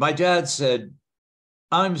 my dad said,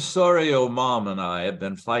 "I'm sorry your mom and I have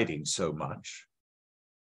been fighting so much."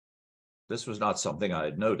 This was not something I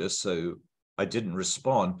had noticed, so I didn't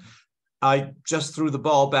respond. I just threw the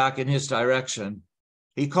ball back in his direction.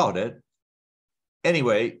 He caught it.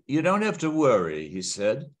 "Anyway, you don't have to worry," he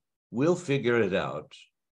said. "We'll figure it out."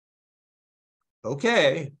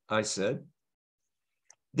 "Okay," I said.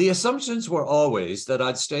 The assumptions were always that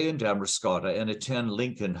I'd stay in Damariscotta and attend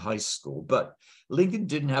Lincoln High School, but Lincoln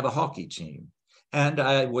didn't have a hockey team, and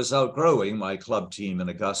I was outgrowing my club team in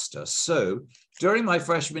Augusta. So during my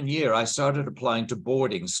freshman year, I started applying to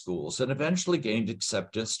boarding schools and eventually gained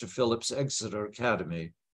acceptance to Phillips Exeter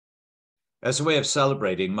Academy. As a way of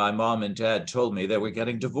celebrating, my mom and dad told me they were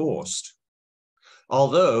getting divorced.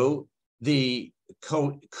 Although the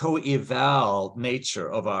coeval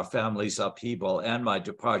nature of our family's upheaval and my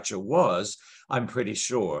departure was, I'm pretty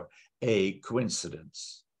sure, a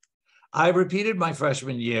coincidence. I repeated my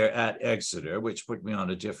freshman year at Exeter, which put me on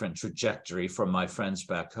a different trajectory from my friends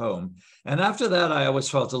back home. And after that, I always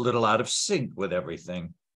felt a little out of sync with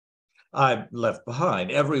everything. I left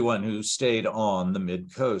behind everyone who stayed on the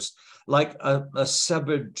Midcoast, like a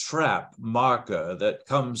severed trap marker that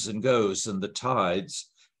comes and goes in the tides,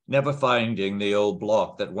 never finding the old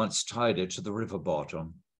block that once tied it to the river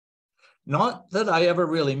bottom. Not that I ever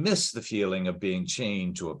really missed the feeling of being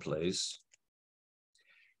chained to a place.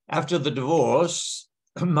 After the divorce,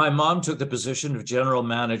 my mom took the position of general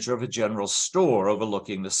manager of a general store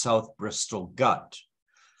overlooking the South Bristol Gut,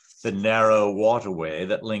 the narrow waterway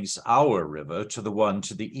that links our river to the one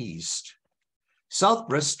to the east. South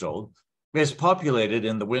Bristol is populated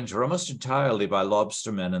in the winter almost entirely by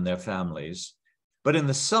lobstermen and their families, but in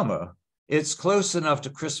the summer, it's close enough to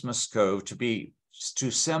Christmas Cove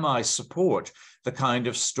to semi-support the kind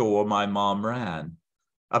of store my mom ran,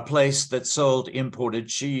 a place that sold imported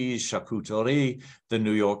cheese, charcuterie, the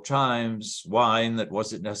New York Times, wine that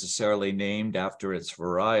wasn't necessarily named after its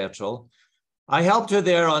varietal. I helped her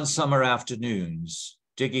there on summer afternoons,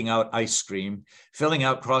 digging out ice cream, filling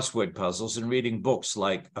out crossword puzzles, and reading books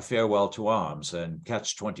like A Farewell to Arms and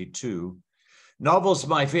Catch-22, novels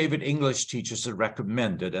my favorite English teachers had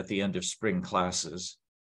recommended at the end of spring classes.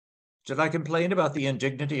 Did I complain about the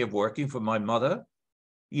indignity of working for my mother?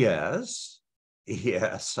 Yes,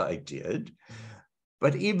 I did.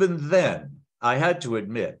 But even then, I had to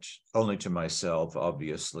admit, only to myself,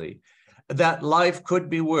 obviously, that life could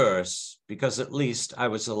be worse because at least I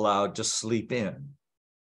was allowed to sleep in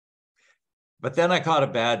But then I caught a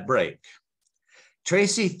bad break.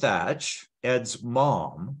 Tracy Thatch, Ed's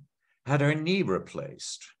mom, had her knee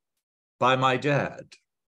replaced by my dad.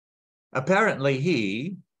 Apparently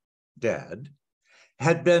he, Dad,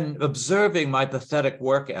 had been observing my pathetic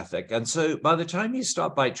work ethic. And so by the time he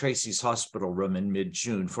stopped by Tracy's hospital room in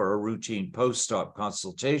mid-June for a routine post-op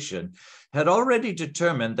consultation, had already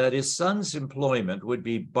determined that his son's employment would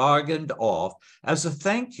be bargained off as a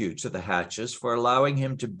thank you to the Hatches for allowing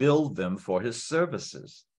him to bill them for his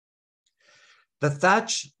services. The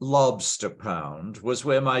Thatch Lobster Pound was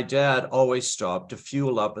where my dad always stopped to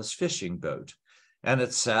fuel up his fishing boat, and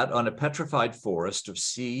it sat on a petrified forest of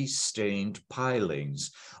sea-stained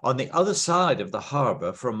pilings on the other side of the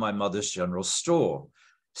harbor from my mother's general store,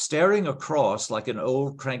 staring across like an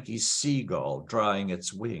old cranky seagull drying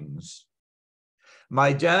its wings.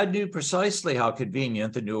 My dad knew precisely how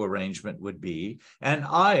convenient the new arrangement would be, and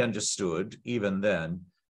I understood, even then,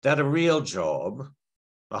 that a real job,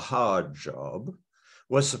 a hard job,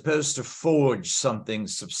 was supposed to forge something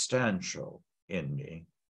substantial in me.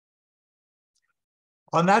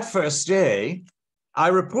 On that first day, I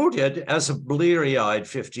reported as a bleary-eyed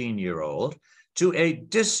 15-year-old to a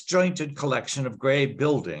disjointed collection of gray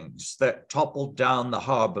buildings that toppled down the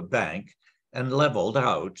harbor bank and leveled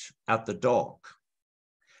out at the dock.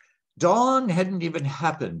 Dawn hadn't even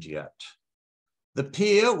happened yet. The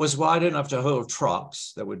pier was wide enough to hold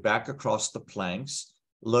trucks that would back across the planks,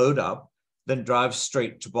 load up, then drive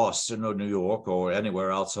straight to Boston or New York or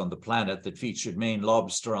anywhere else on the planet that featured Maine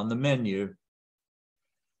lobster on the menu.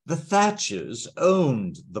 The Thatches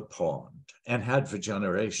owned the pond and had for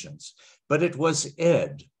generations, but it was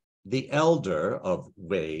Ed, the elder of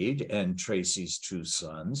Wade and Tracy's two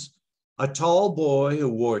sons, a tall boy who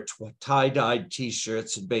wore tie-dyed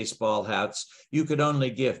T-shirts and baseball hats you could only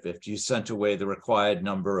gift if you sent away the required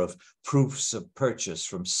number of proofs of purchase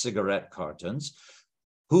from cigarette cartons,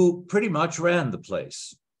 who pretty much ran the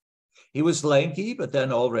place. He was lanky, but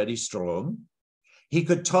then already strong. He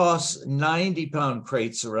could toss 90-pound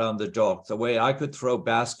crates around the dock the way I could throw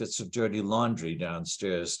baskets of dirty laundry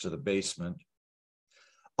downstairs to the basement.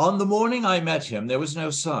 On the morning I met him, there was no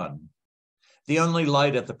sun. The only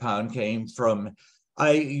light at the pound came from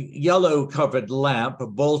a yellow-covered lamp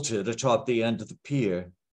bolted atop the end of the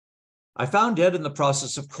pier. I found Ed in the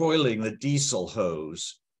process of coiling the diesel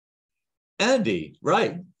hose. "Andy,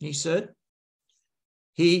 right," he said.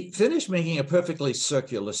 He finished making a perfectly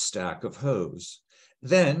circular stack of hose.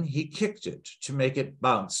 Then he kicked it to make it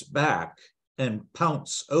bounce back and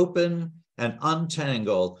pounce open and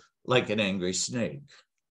untangle like an angry snake.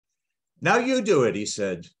 "Now you do it," he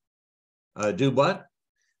said. "Do what?"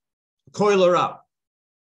 "Coil her up."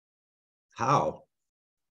 "How?"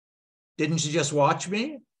 "Didn't you just watch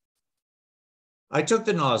me?" I took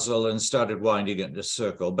the nozzle and started winding it in a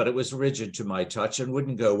circle, but it was rigid to my touch and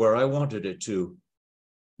wouldn't go where I wanted it to.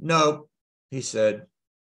 "Nope," he said.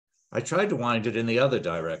 I tried to wind it in the other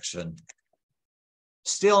direction.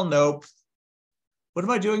 "Still nope. What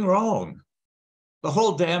am I doing wrong? The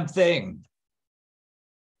whole damn thing."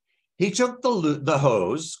 He took the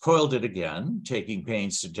hose, coiled it again, taking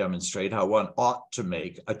pains to demonstrate how one ought to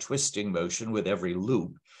make a twisting motion with every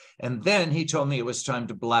loop, and then he told me it was time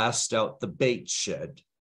to blast out the bait shed.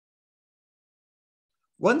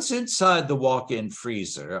 Once inside the walk-in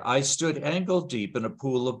freezer, I stood ankle-deep in a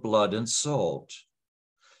pool of blood and salt,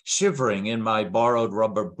 shivering in my borrowed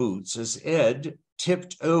rubber boots as Ed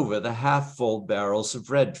tipped over the half-full barrels of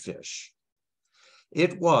redfish.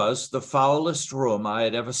 It was the foulest room I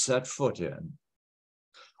had ever set foot in.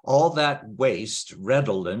 All that waste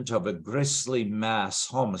redolent of a grisly mass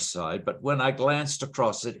homicide, but when I glanced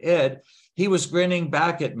across at Ed, he was grinning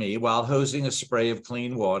back at me while hosing a spray of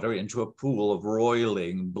clean water into a pool of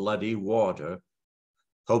roiling, bloody water.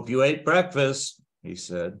 "Hope you ate breakfast," he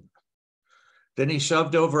said. Then he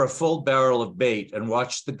shoved over a full barrel of bait and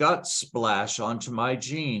watched the guts splash onto my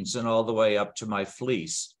jeans and all the way up to my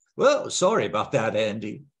fleece. "Well, sorry about that,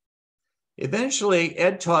 Andy." Eventually,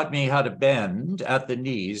 Ed taught me how to bend at the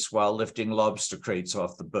knees while lifting lobster crates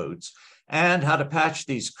off the boats and how to patch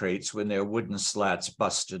these crates when their wooden slats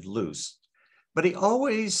busted loose. But he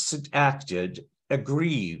always acted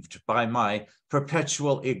aggrieved by my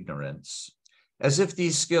perpetual ignorance, as if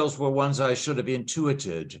these skills were ones I should have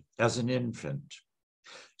intuited as an infant.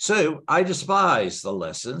 So I despised the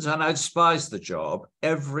lessons and I despised the job,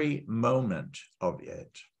 every moment of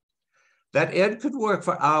it. That Ed could work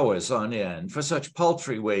for hours on end for such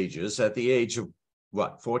paltry wages at the age of,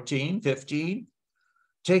 14, 15?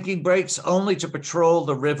 Taking breaks only to patrol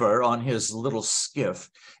the river on his little skiff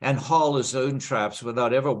and haul his own traps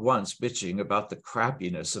without ever once bitching about the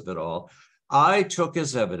crappiness of it all. I took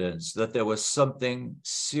as evidence that there was something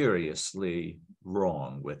seriously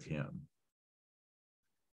wrong with him.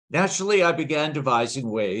 Naturally, I began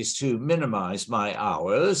devising ways to minimize my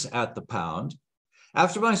hours at the pound.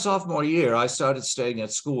 After my sophomore year, I started staying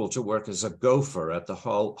at school to work as a gopher at the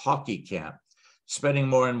hockey camp, spending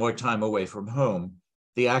more and more time away from home,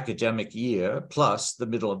 the academic year plus the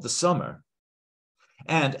middle of the summer.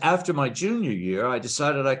 And after my junior year, I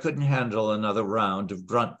decided I couldn't handle another round of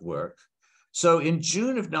grunt work. So in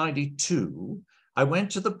June of '92, I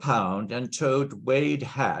went to the pound and told Wade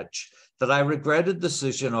Hatch that I regretted the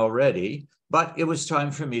decision already, but it was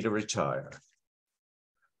time for me to retire.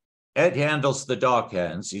 Ed handles the dock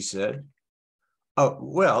hands, he said. Oh,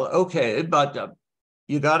 well, okay, but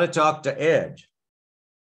you got to talk to Ed.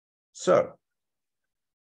 So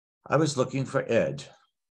I was looking for Ed.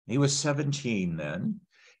 He was 17 then.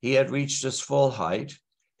 He had reached his full height,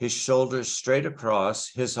 his shoulders straight across,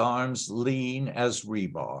 his arms lean as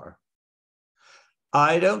rebar.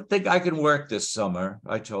 I don't think I can work this summer,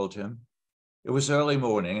 I told him. It was early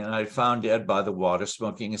morning, and I found Ed by the water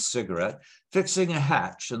smoking a cigarette, fixing a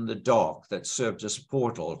hatch in the dock that served as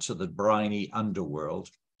portal to the briny underworld.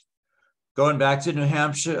 Going back to New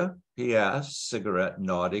Hampshire? He asked, cigarette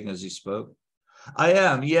nodding as he spoke. I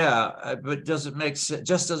am, yeah, but just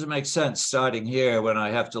doesn't make sense starting here when I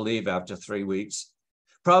have to leave after 3 weeks.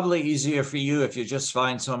 Probably easier for you if you just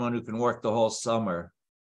find someone who can work the whole summer.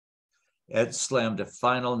 Ed slammed a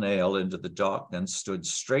final nail into the dock, then stood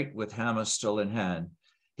straight with hammer still in hand.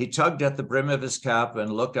 He tugged at the brim of his cap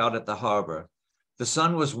and looked out at the harbor. The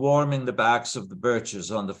sun was warming the backs of the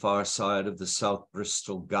birches on the far side of the South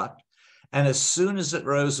Bristol Gut, and as soon as it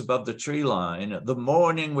rose above the tree line, the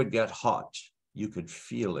morning would get hot. You could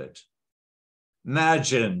feel it.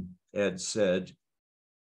 Imagine, Ed said.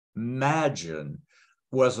 Imagine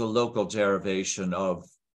was a local derivation of,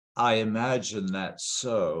 I imagine that's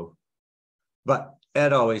so. But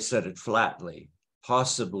Ed always said it flatly,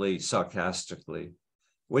 possibly sarcastically,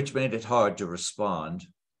 which made it hard to respond,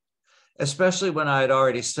 especially when I had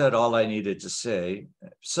already said all I needed to say.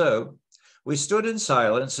 So we stood in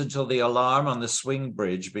silence until the alarm on the swing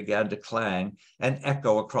bridge began to clang and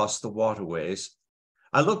echo across the waterways.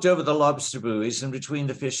 I looked over the lobster buoys and between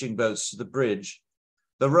the fishing boats to the bridge.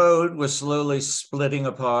 The road was slowly splitting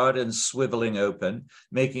apart and swiveling open,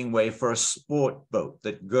 making way for a sport boat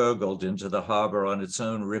that gurgled into the harbor on its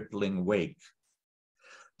own rippling wake.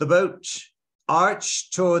 The boat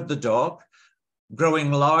arched toward the dock,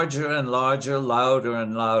 growing larger and larger, louder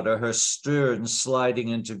and louder, her stern sliding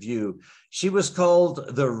into view. She was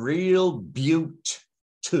called the Real Butte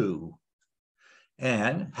II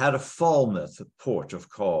and had a Falmouth port of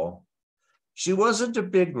call. She wasn't a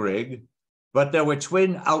big rig, but there were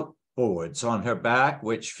twin outboards on her back,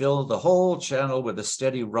 which filled the whole channel with a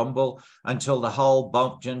steady rumble until the hull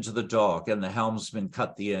bumped into the dock and the helmsman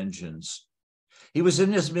cut the engines. He was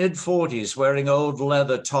in his mid-40s, wearing old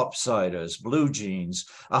leather topsiders, blue jeans,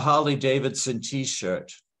 a Harley-Davidson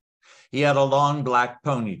t-shirt. He had a long black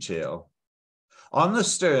ponytail. On the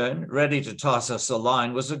stern, ready to toss us a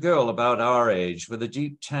line, was a girl about our age with a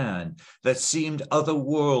deep tan that seemed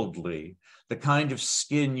otherworldly, the kind of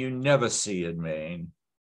skin you never see in Maine.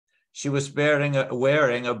 She was wearing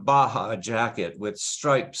a Baja jacket with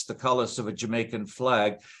stripes the colors of a Jamaican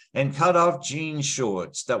flag and cut-off jean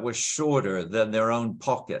shorts that were shorter than their own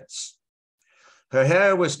pockets. Her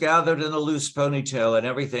hair was gathered in a loose ponytail and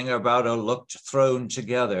everything about her looked thrown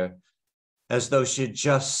together as though she'd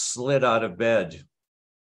just slid out of bed.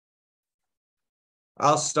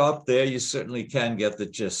 I'll stop there. You certainly can get the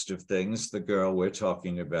gist of things. The girl we're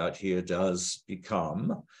talking about here does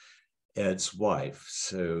become Ed's wife.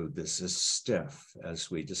 So this is Steph, as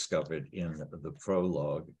we discovered in the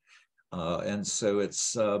prologue. And so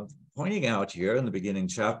it's pointing out here in the beginning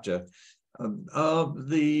chapter,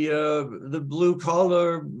 the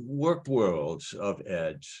blue-collar work world of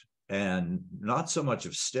Ed, and not so much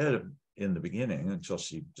of Steph in the beginning until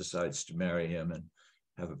she decides to marry him and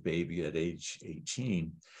have a baby at age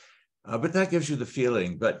 18. But that gives you the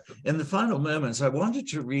feeling. But in the final moments, I wanted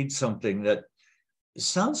to read something that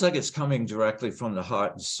sounds like it's coming directly from the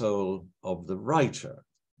heart and soul of the writer,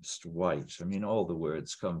 Mr. White. I mean, all the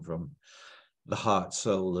words come from the heart,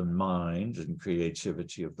 soul, and mind and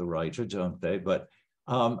creativity of the writer, don't they? But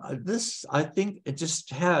this, I think it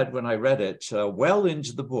just had, when I read it, well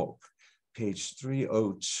into the book, page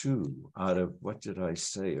 302 out of, what did I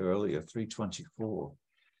say earlier, 324.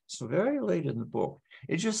 So very late in the book.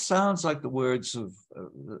 It just sounds like the words of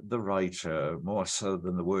the writer, more so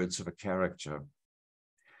than the words of a character.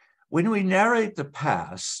 When we narrate the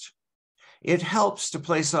past, it helps to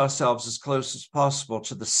place ourselves as close as possible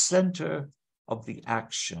to the center of the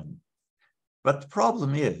action. But the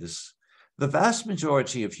problem is, the vast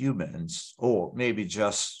majority of humans, or maybe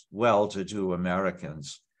just well-to-do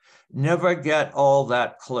Americans, never get all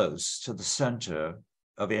that close to the center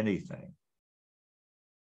of anything.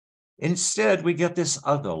 Instead, we get this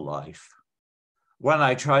other life, one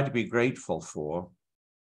I try to be grateful for.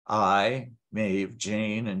 I, Maeve,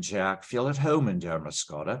 Jane, and Jack feel at home in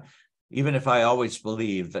Damariscotta, even if I always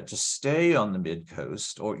believed that to stay on the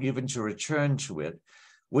Midcoast, or even to return to it,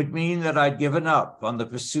 would mean that I'd given up on the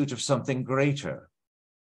pursuit of something greater,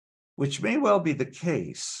 which may well be the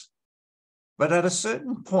case. But at a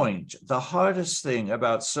certain point, the hardest thing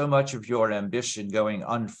about so much of your ambition going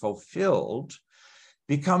unfulfilled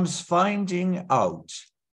becomes finding out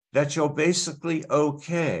that you're basically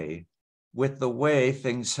okay with the way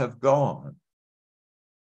things have gone.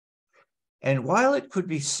 And while it could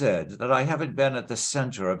be said that I haven't been at the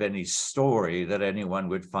center of any story that anyone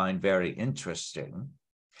would find very interesting,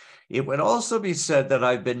 it would also be said that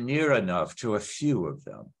I've been near enough to a few of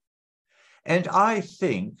them. And I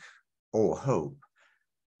think, or hope,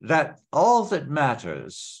 that all that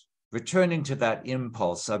matters, returning to that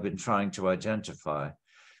impulse I've been trying to identify,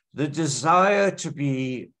 the desire to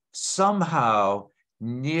be somehow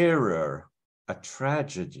nearer a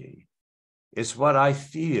tragedy, is what I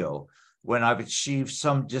feel when I've achieved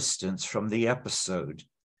some distance from the episode.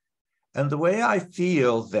 And the way I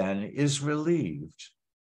feel then is relieved.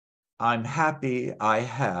 I'm happy I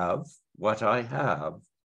have what I have.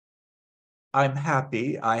 I'm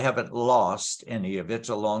happy I haven't lost any of it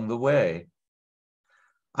along the way.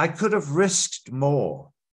 I could have risked more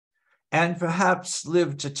and perhaps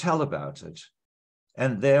lived to tell about it,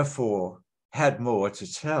 and therefore had more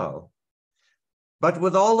to tell. But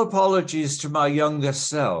with all apologies to my younger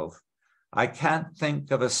self, I can't think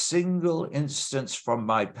of a single instance from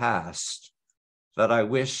my past that I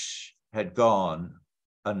wish had gone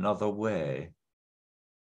another way.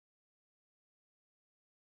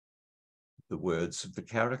 The words of the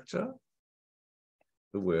character,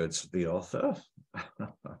 the words of the author.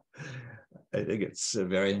 I think it's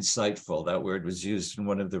very insightful. That word was used in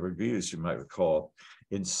one of the reviews, you might recall.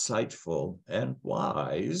 Insightful and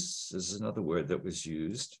wise is another word that was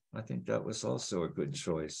used. I think that was also a good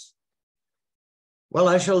choice. Well,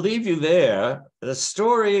 I shall leave you there. The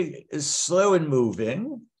story is slow and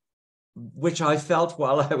moving, which I felt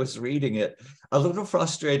while I was reading it, a little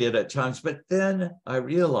frustrated at times, but then I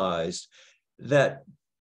realized that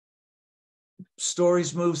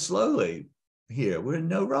stories move slowly here. We're in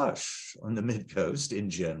no rush on the Midcoast in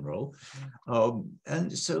general.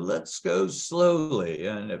 And so let's go slowly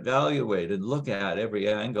and evaluate and look at every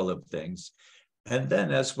angle of things. And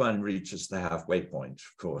then as one reaches the halfway point,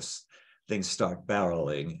 of course, things start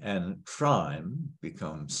barreling and crime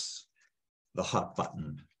becomes the hot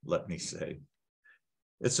button, let me say.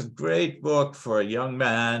 It's a great book for a young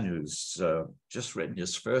man who's just written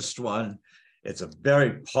his first one. It's a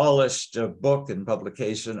very polished book and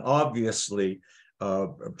publication, obviously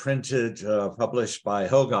printed, published by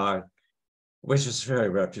Hogarth, which is a very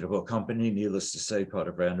reputable company, needless to say, part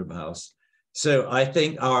of Random House. So I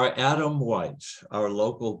think our Adam White, our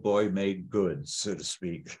local boy made good, so to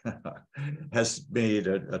speak, has made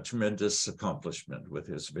a tremendous accomplishment with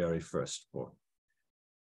his very first book.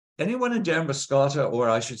 Anyone in Damariscotta, or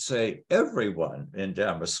I should say everyone in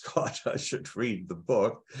Damariscotta, should read the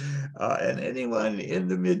book. And anyone in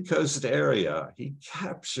the Midcoast area, he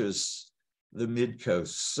captures the Midcoast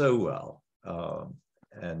so well,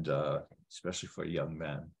 and especially for a young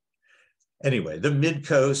man. Anyway, The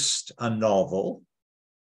Midcoast, a novel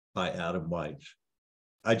by Adam White.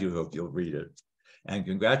 I do hope you'll read it. And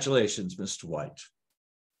congratulations, Mr. White.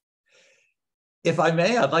 If I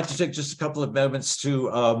may, I'd like to take just a couple of moments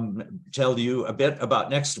to tell you a bit about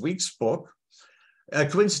next week's book.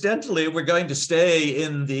 Coincidentally, we're going to stay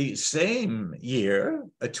in the same year,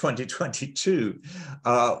 2022,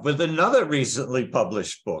 with another recently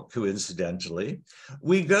published book, coincidentally.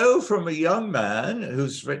 We go from a young man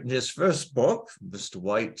who's written his first book, Mr.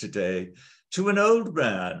 White today, to an old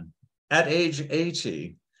man at age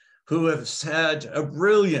 80, who has had a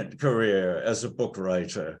brilliant career as a book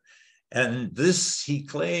writer. And this, he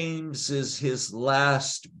claims, is his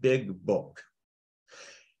last big book.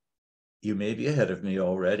 You may be ahead of me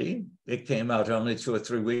already. It came out only 2 or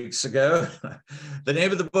 3 weeks ago. The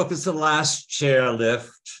name of the book is The Last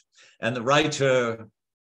Chairlift, and the writer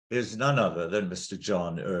is none other than Mr.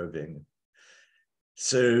 John Irving.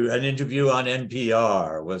 So an interview on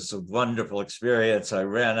NPR was a wonderful experience. I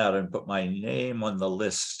ran out and put my name on the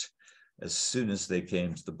list as soon as they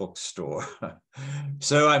came to the bookstore.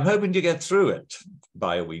 So I'm hoping to get through it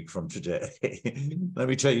by a week from today. Let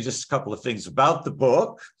me tell you just a couple of things about the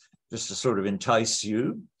book, just to sort of entice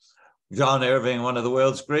you. John Irving, one of the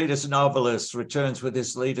world's greatest novelists, returns with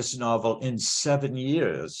his latest novel in 7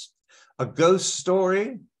 years, a ghost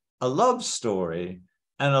story, a love story,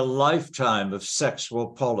 and a lifetime of sexual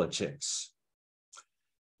politics.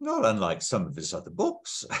 Not unlike some of his other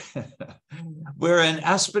books. We're in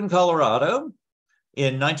Aspen, Colorado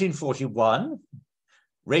in 1941.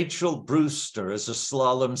 Rachel Brewster is a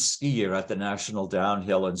slalom skier at the National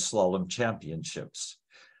Downhill and Slalom Championships.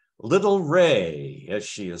 Little Ray, as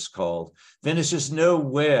she is called, finishes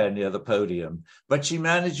nowhere near the podium, but she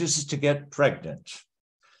manages to get pregnant.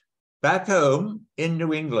 Back home in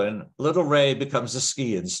New England, Little Ray becomes a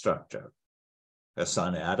ski instructor. Her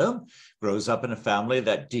son, Adam, grows up in a family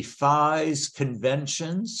that defies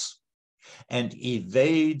conventions and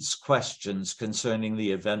evades questions concerning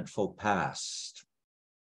the eventful past.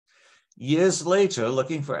 Years later,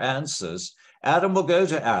 looking for answers, Adam will go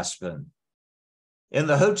to Aspen. In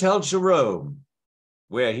the Hotel Jerome,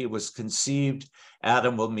 where he was conceived,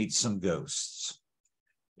 Adam will meet some ghosts.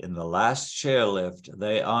 In the last chairlift,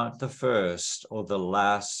 they aren't the first or the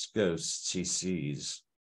last ghosts he sees.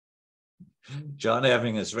 John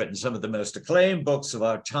Irving has written some of the most acclaimed books of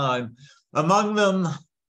our time, among them,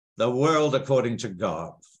 The World According to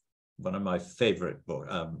Garth, one of my favorite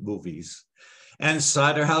movies, and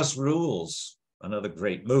Cider House Rules, another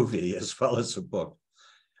great movie as well as a book.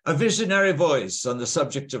 A visionary voice on the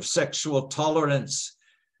subject of sexual tolerance,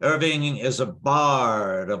 Irving is a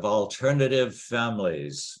bard of alternative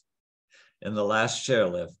families. In The Last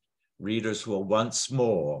Chairlift, readers will once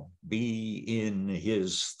more be in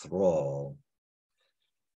his thrall.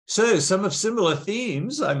 So some of similar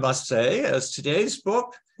themes, I must say, as today's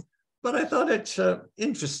book, but I thought it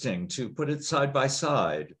interesting to put it side by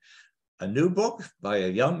side. A new book by a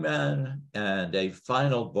young man and a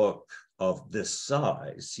final book of this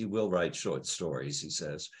size. He will write short stories, he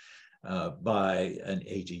says, by an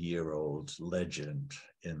 80-year-old legend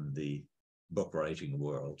in the book writing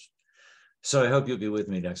world. So I hope you'll be with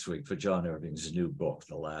me next week for John Irving's new book,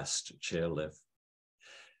 The Last Chairlift.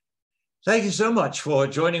 Thank you so much for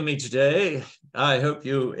joining me today. I hope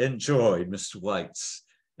you enjoyed Mr. White's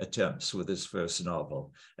attempts with his first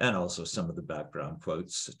novel, and also some of the background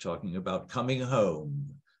quotes talking about coming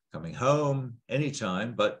home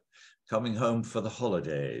anytime, but coming home for the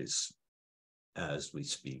holidays as we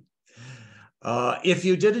speak. If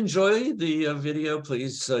you did enjoy the video,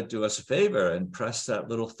 please do us a favor and press that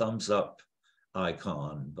little thumbs up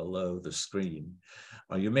icon below the screen.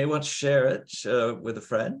 You may want to share it with a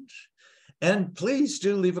friend. And please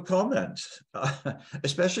do leave a comment,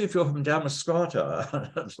 especially if you're from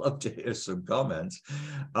Damariscotta. I'd love to hear some comments.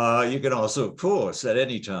 You can also, of course, at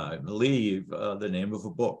any time, leave the name of a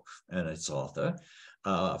book and its author,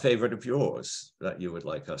 a favorite of yours that you would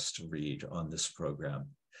like us to read on this program.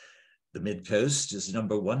 The Midcoast is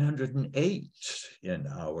number 108 in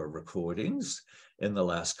our recordings in the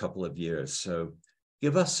last couple of years. So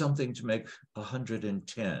give us something to make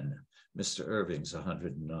 110. Mr. Irving's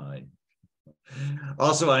 109.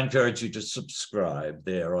 Also, I encourage you to subscribe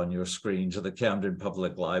there on your screen to the Camden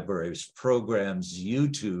Public Library's programs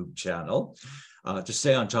YouTube channel to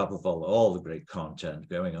stay on top of all the great content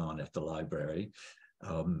going on at the library.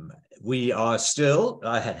 We are still,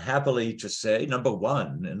 I had happily to say, number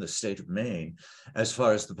one in the state of Maine as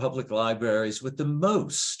far as the public libraries with the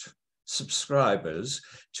most subscribers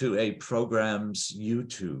to a program's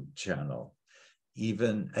YouTube channel,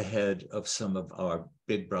 even ahead of some of our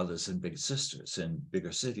big brothers and big sisters in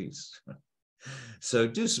bigger cities. So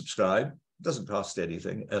do subscribe. It doesn't cost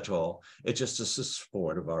anything at all. It's just a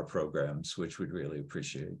support of our programs, which we'd really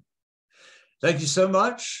appreciate. Thank you so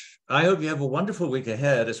much. I hope you have a wonderful week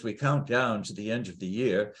ahead as we count down to the end of the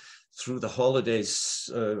year through the holidays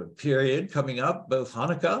period coming up, both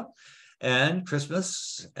Hanukkah and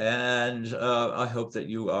Christmas. And I hope that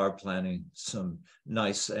you are planning some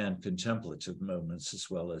nice and contemplative moments as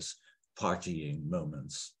well as partying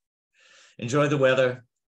moments. Enjoy the weather,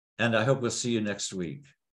 and I hope we'll see you next week.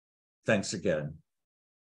 Thanks again.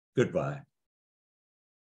 Goodbye.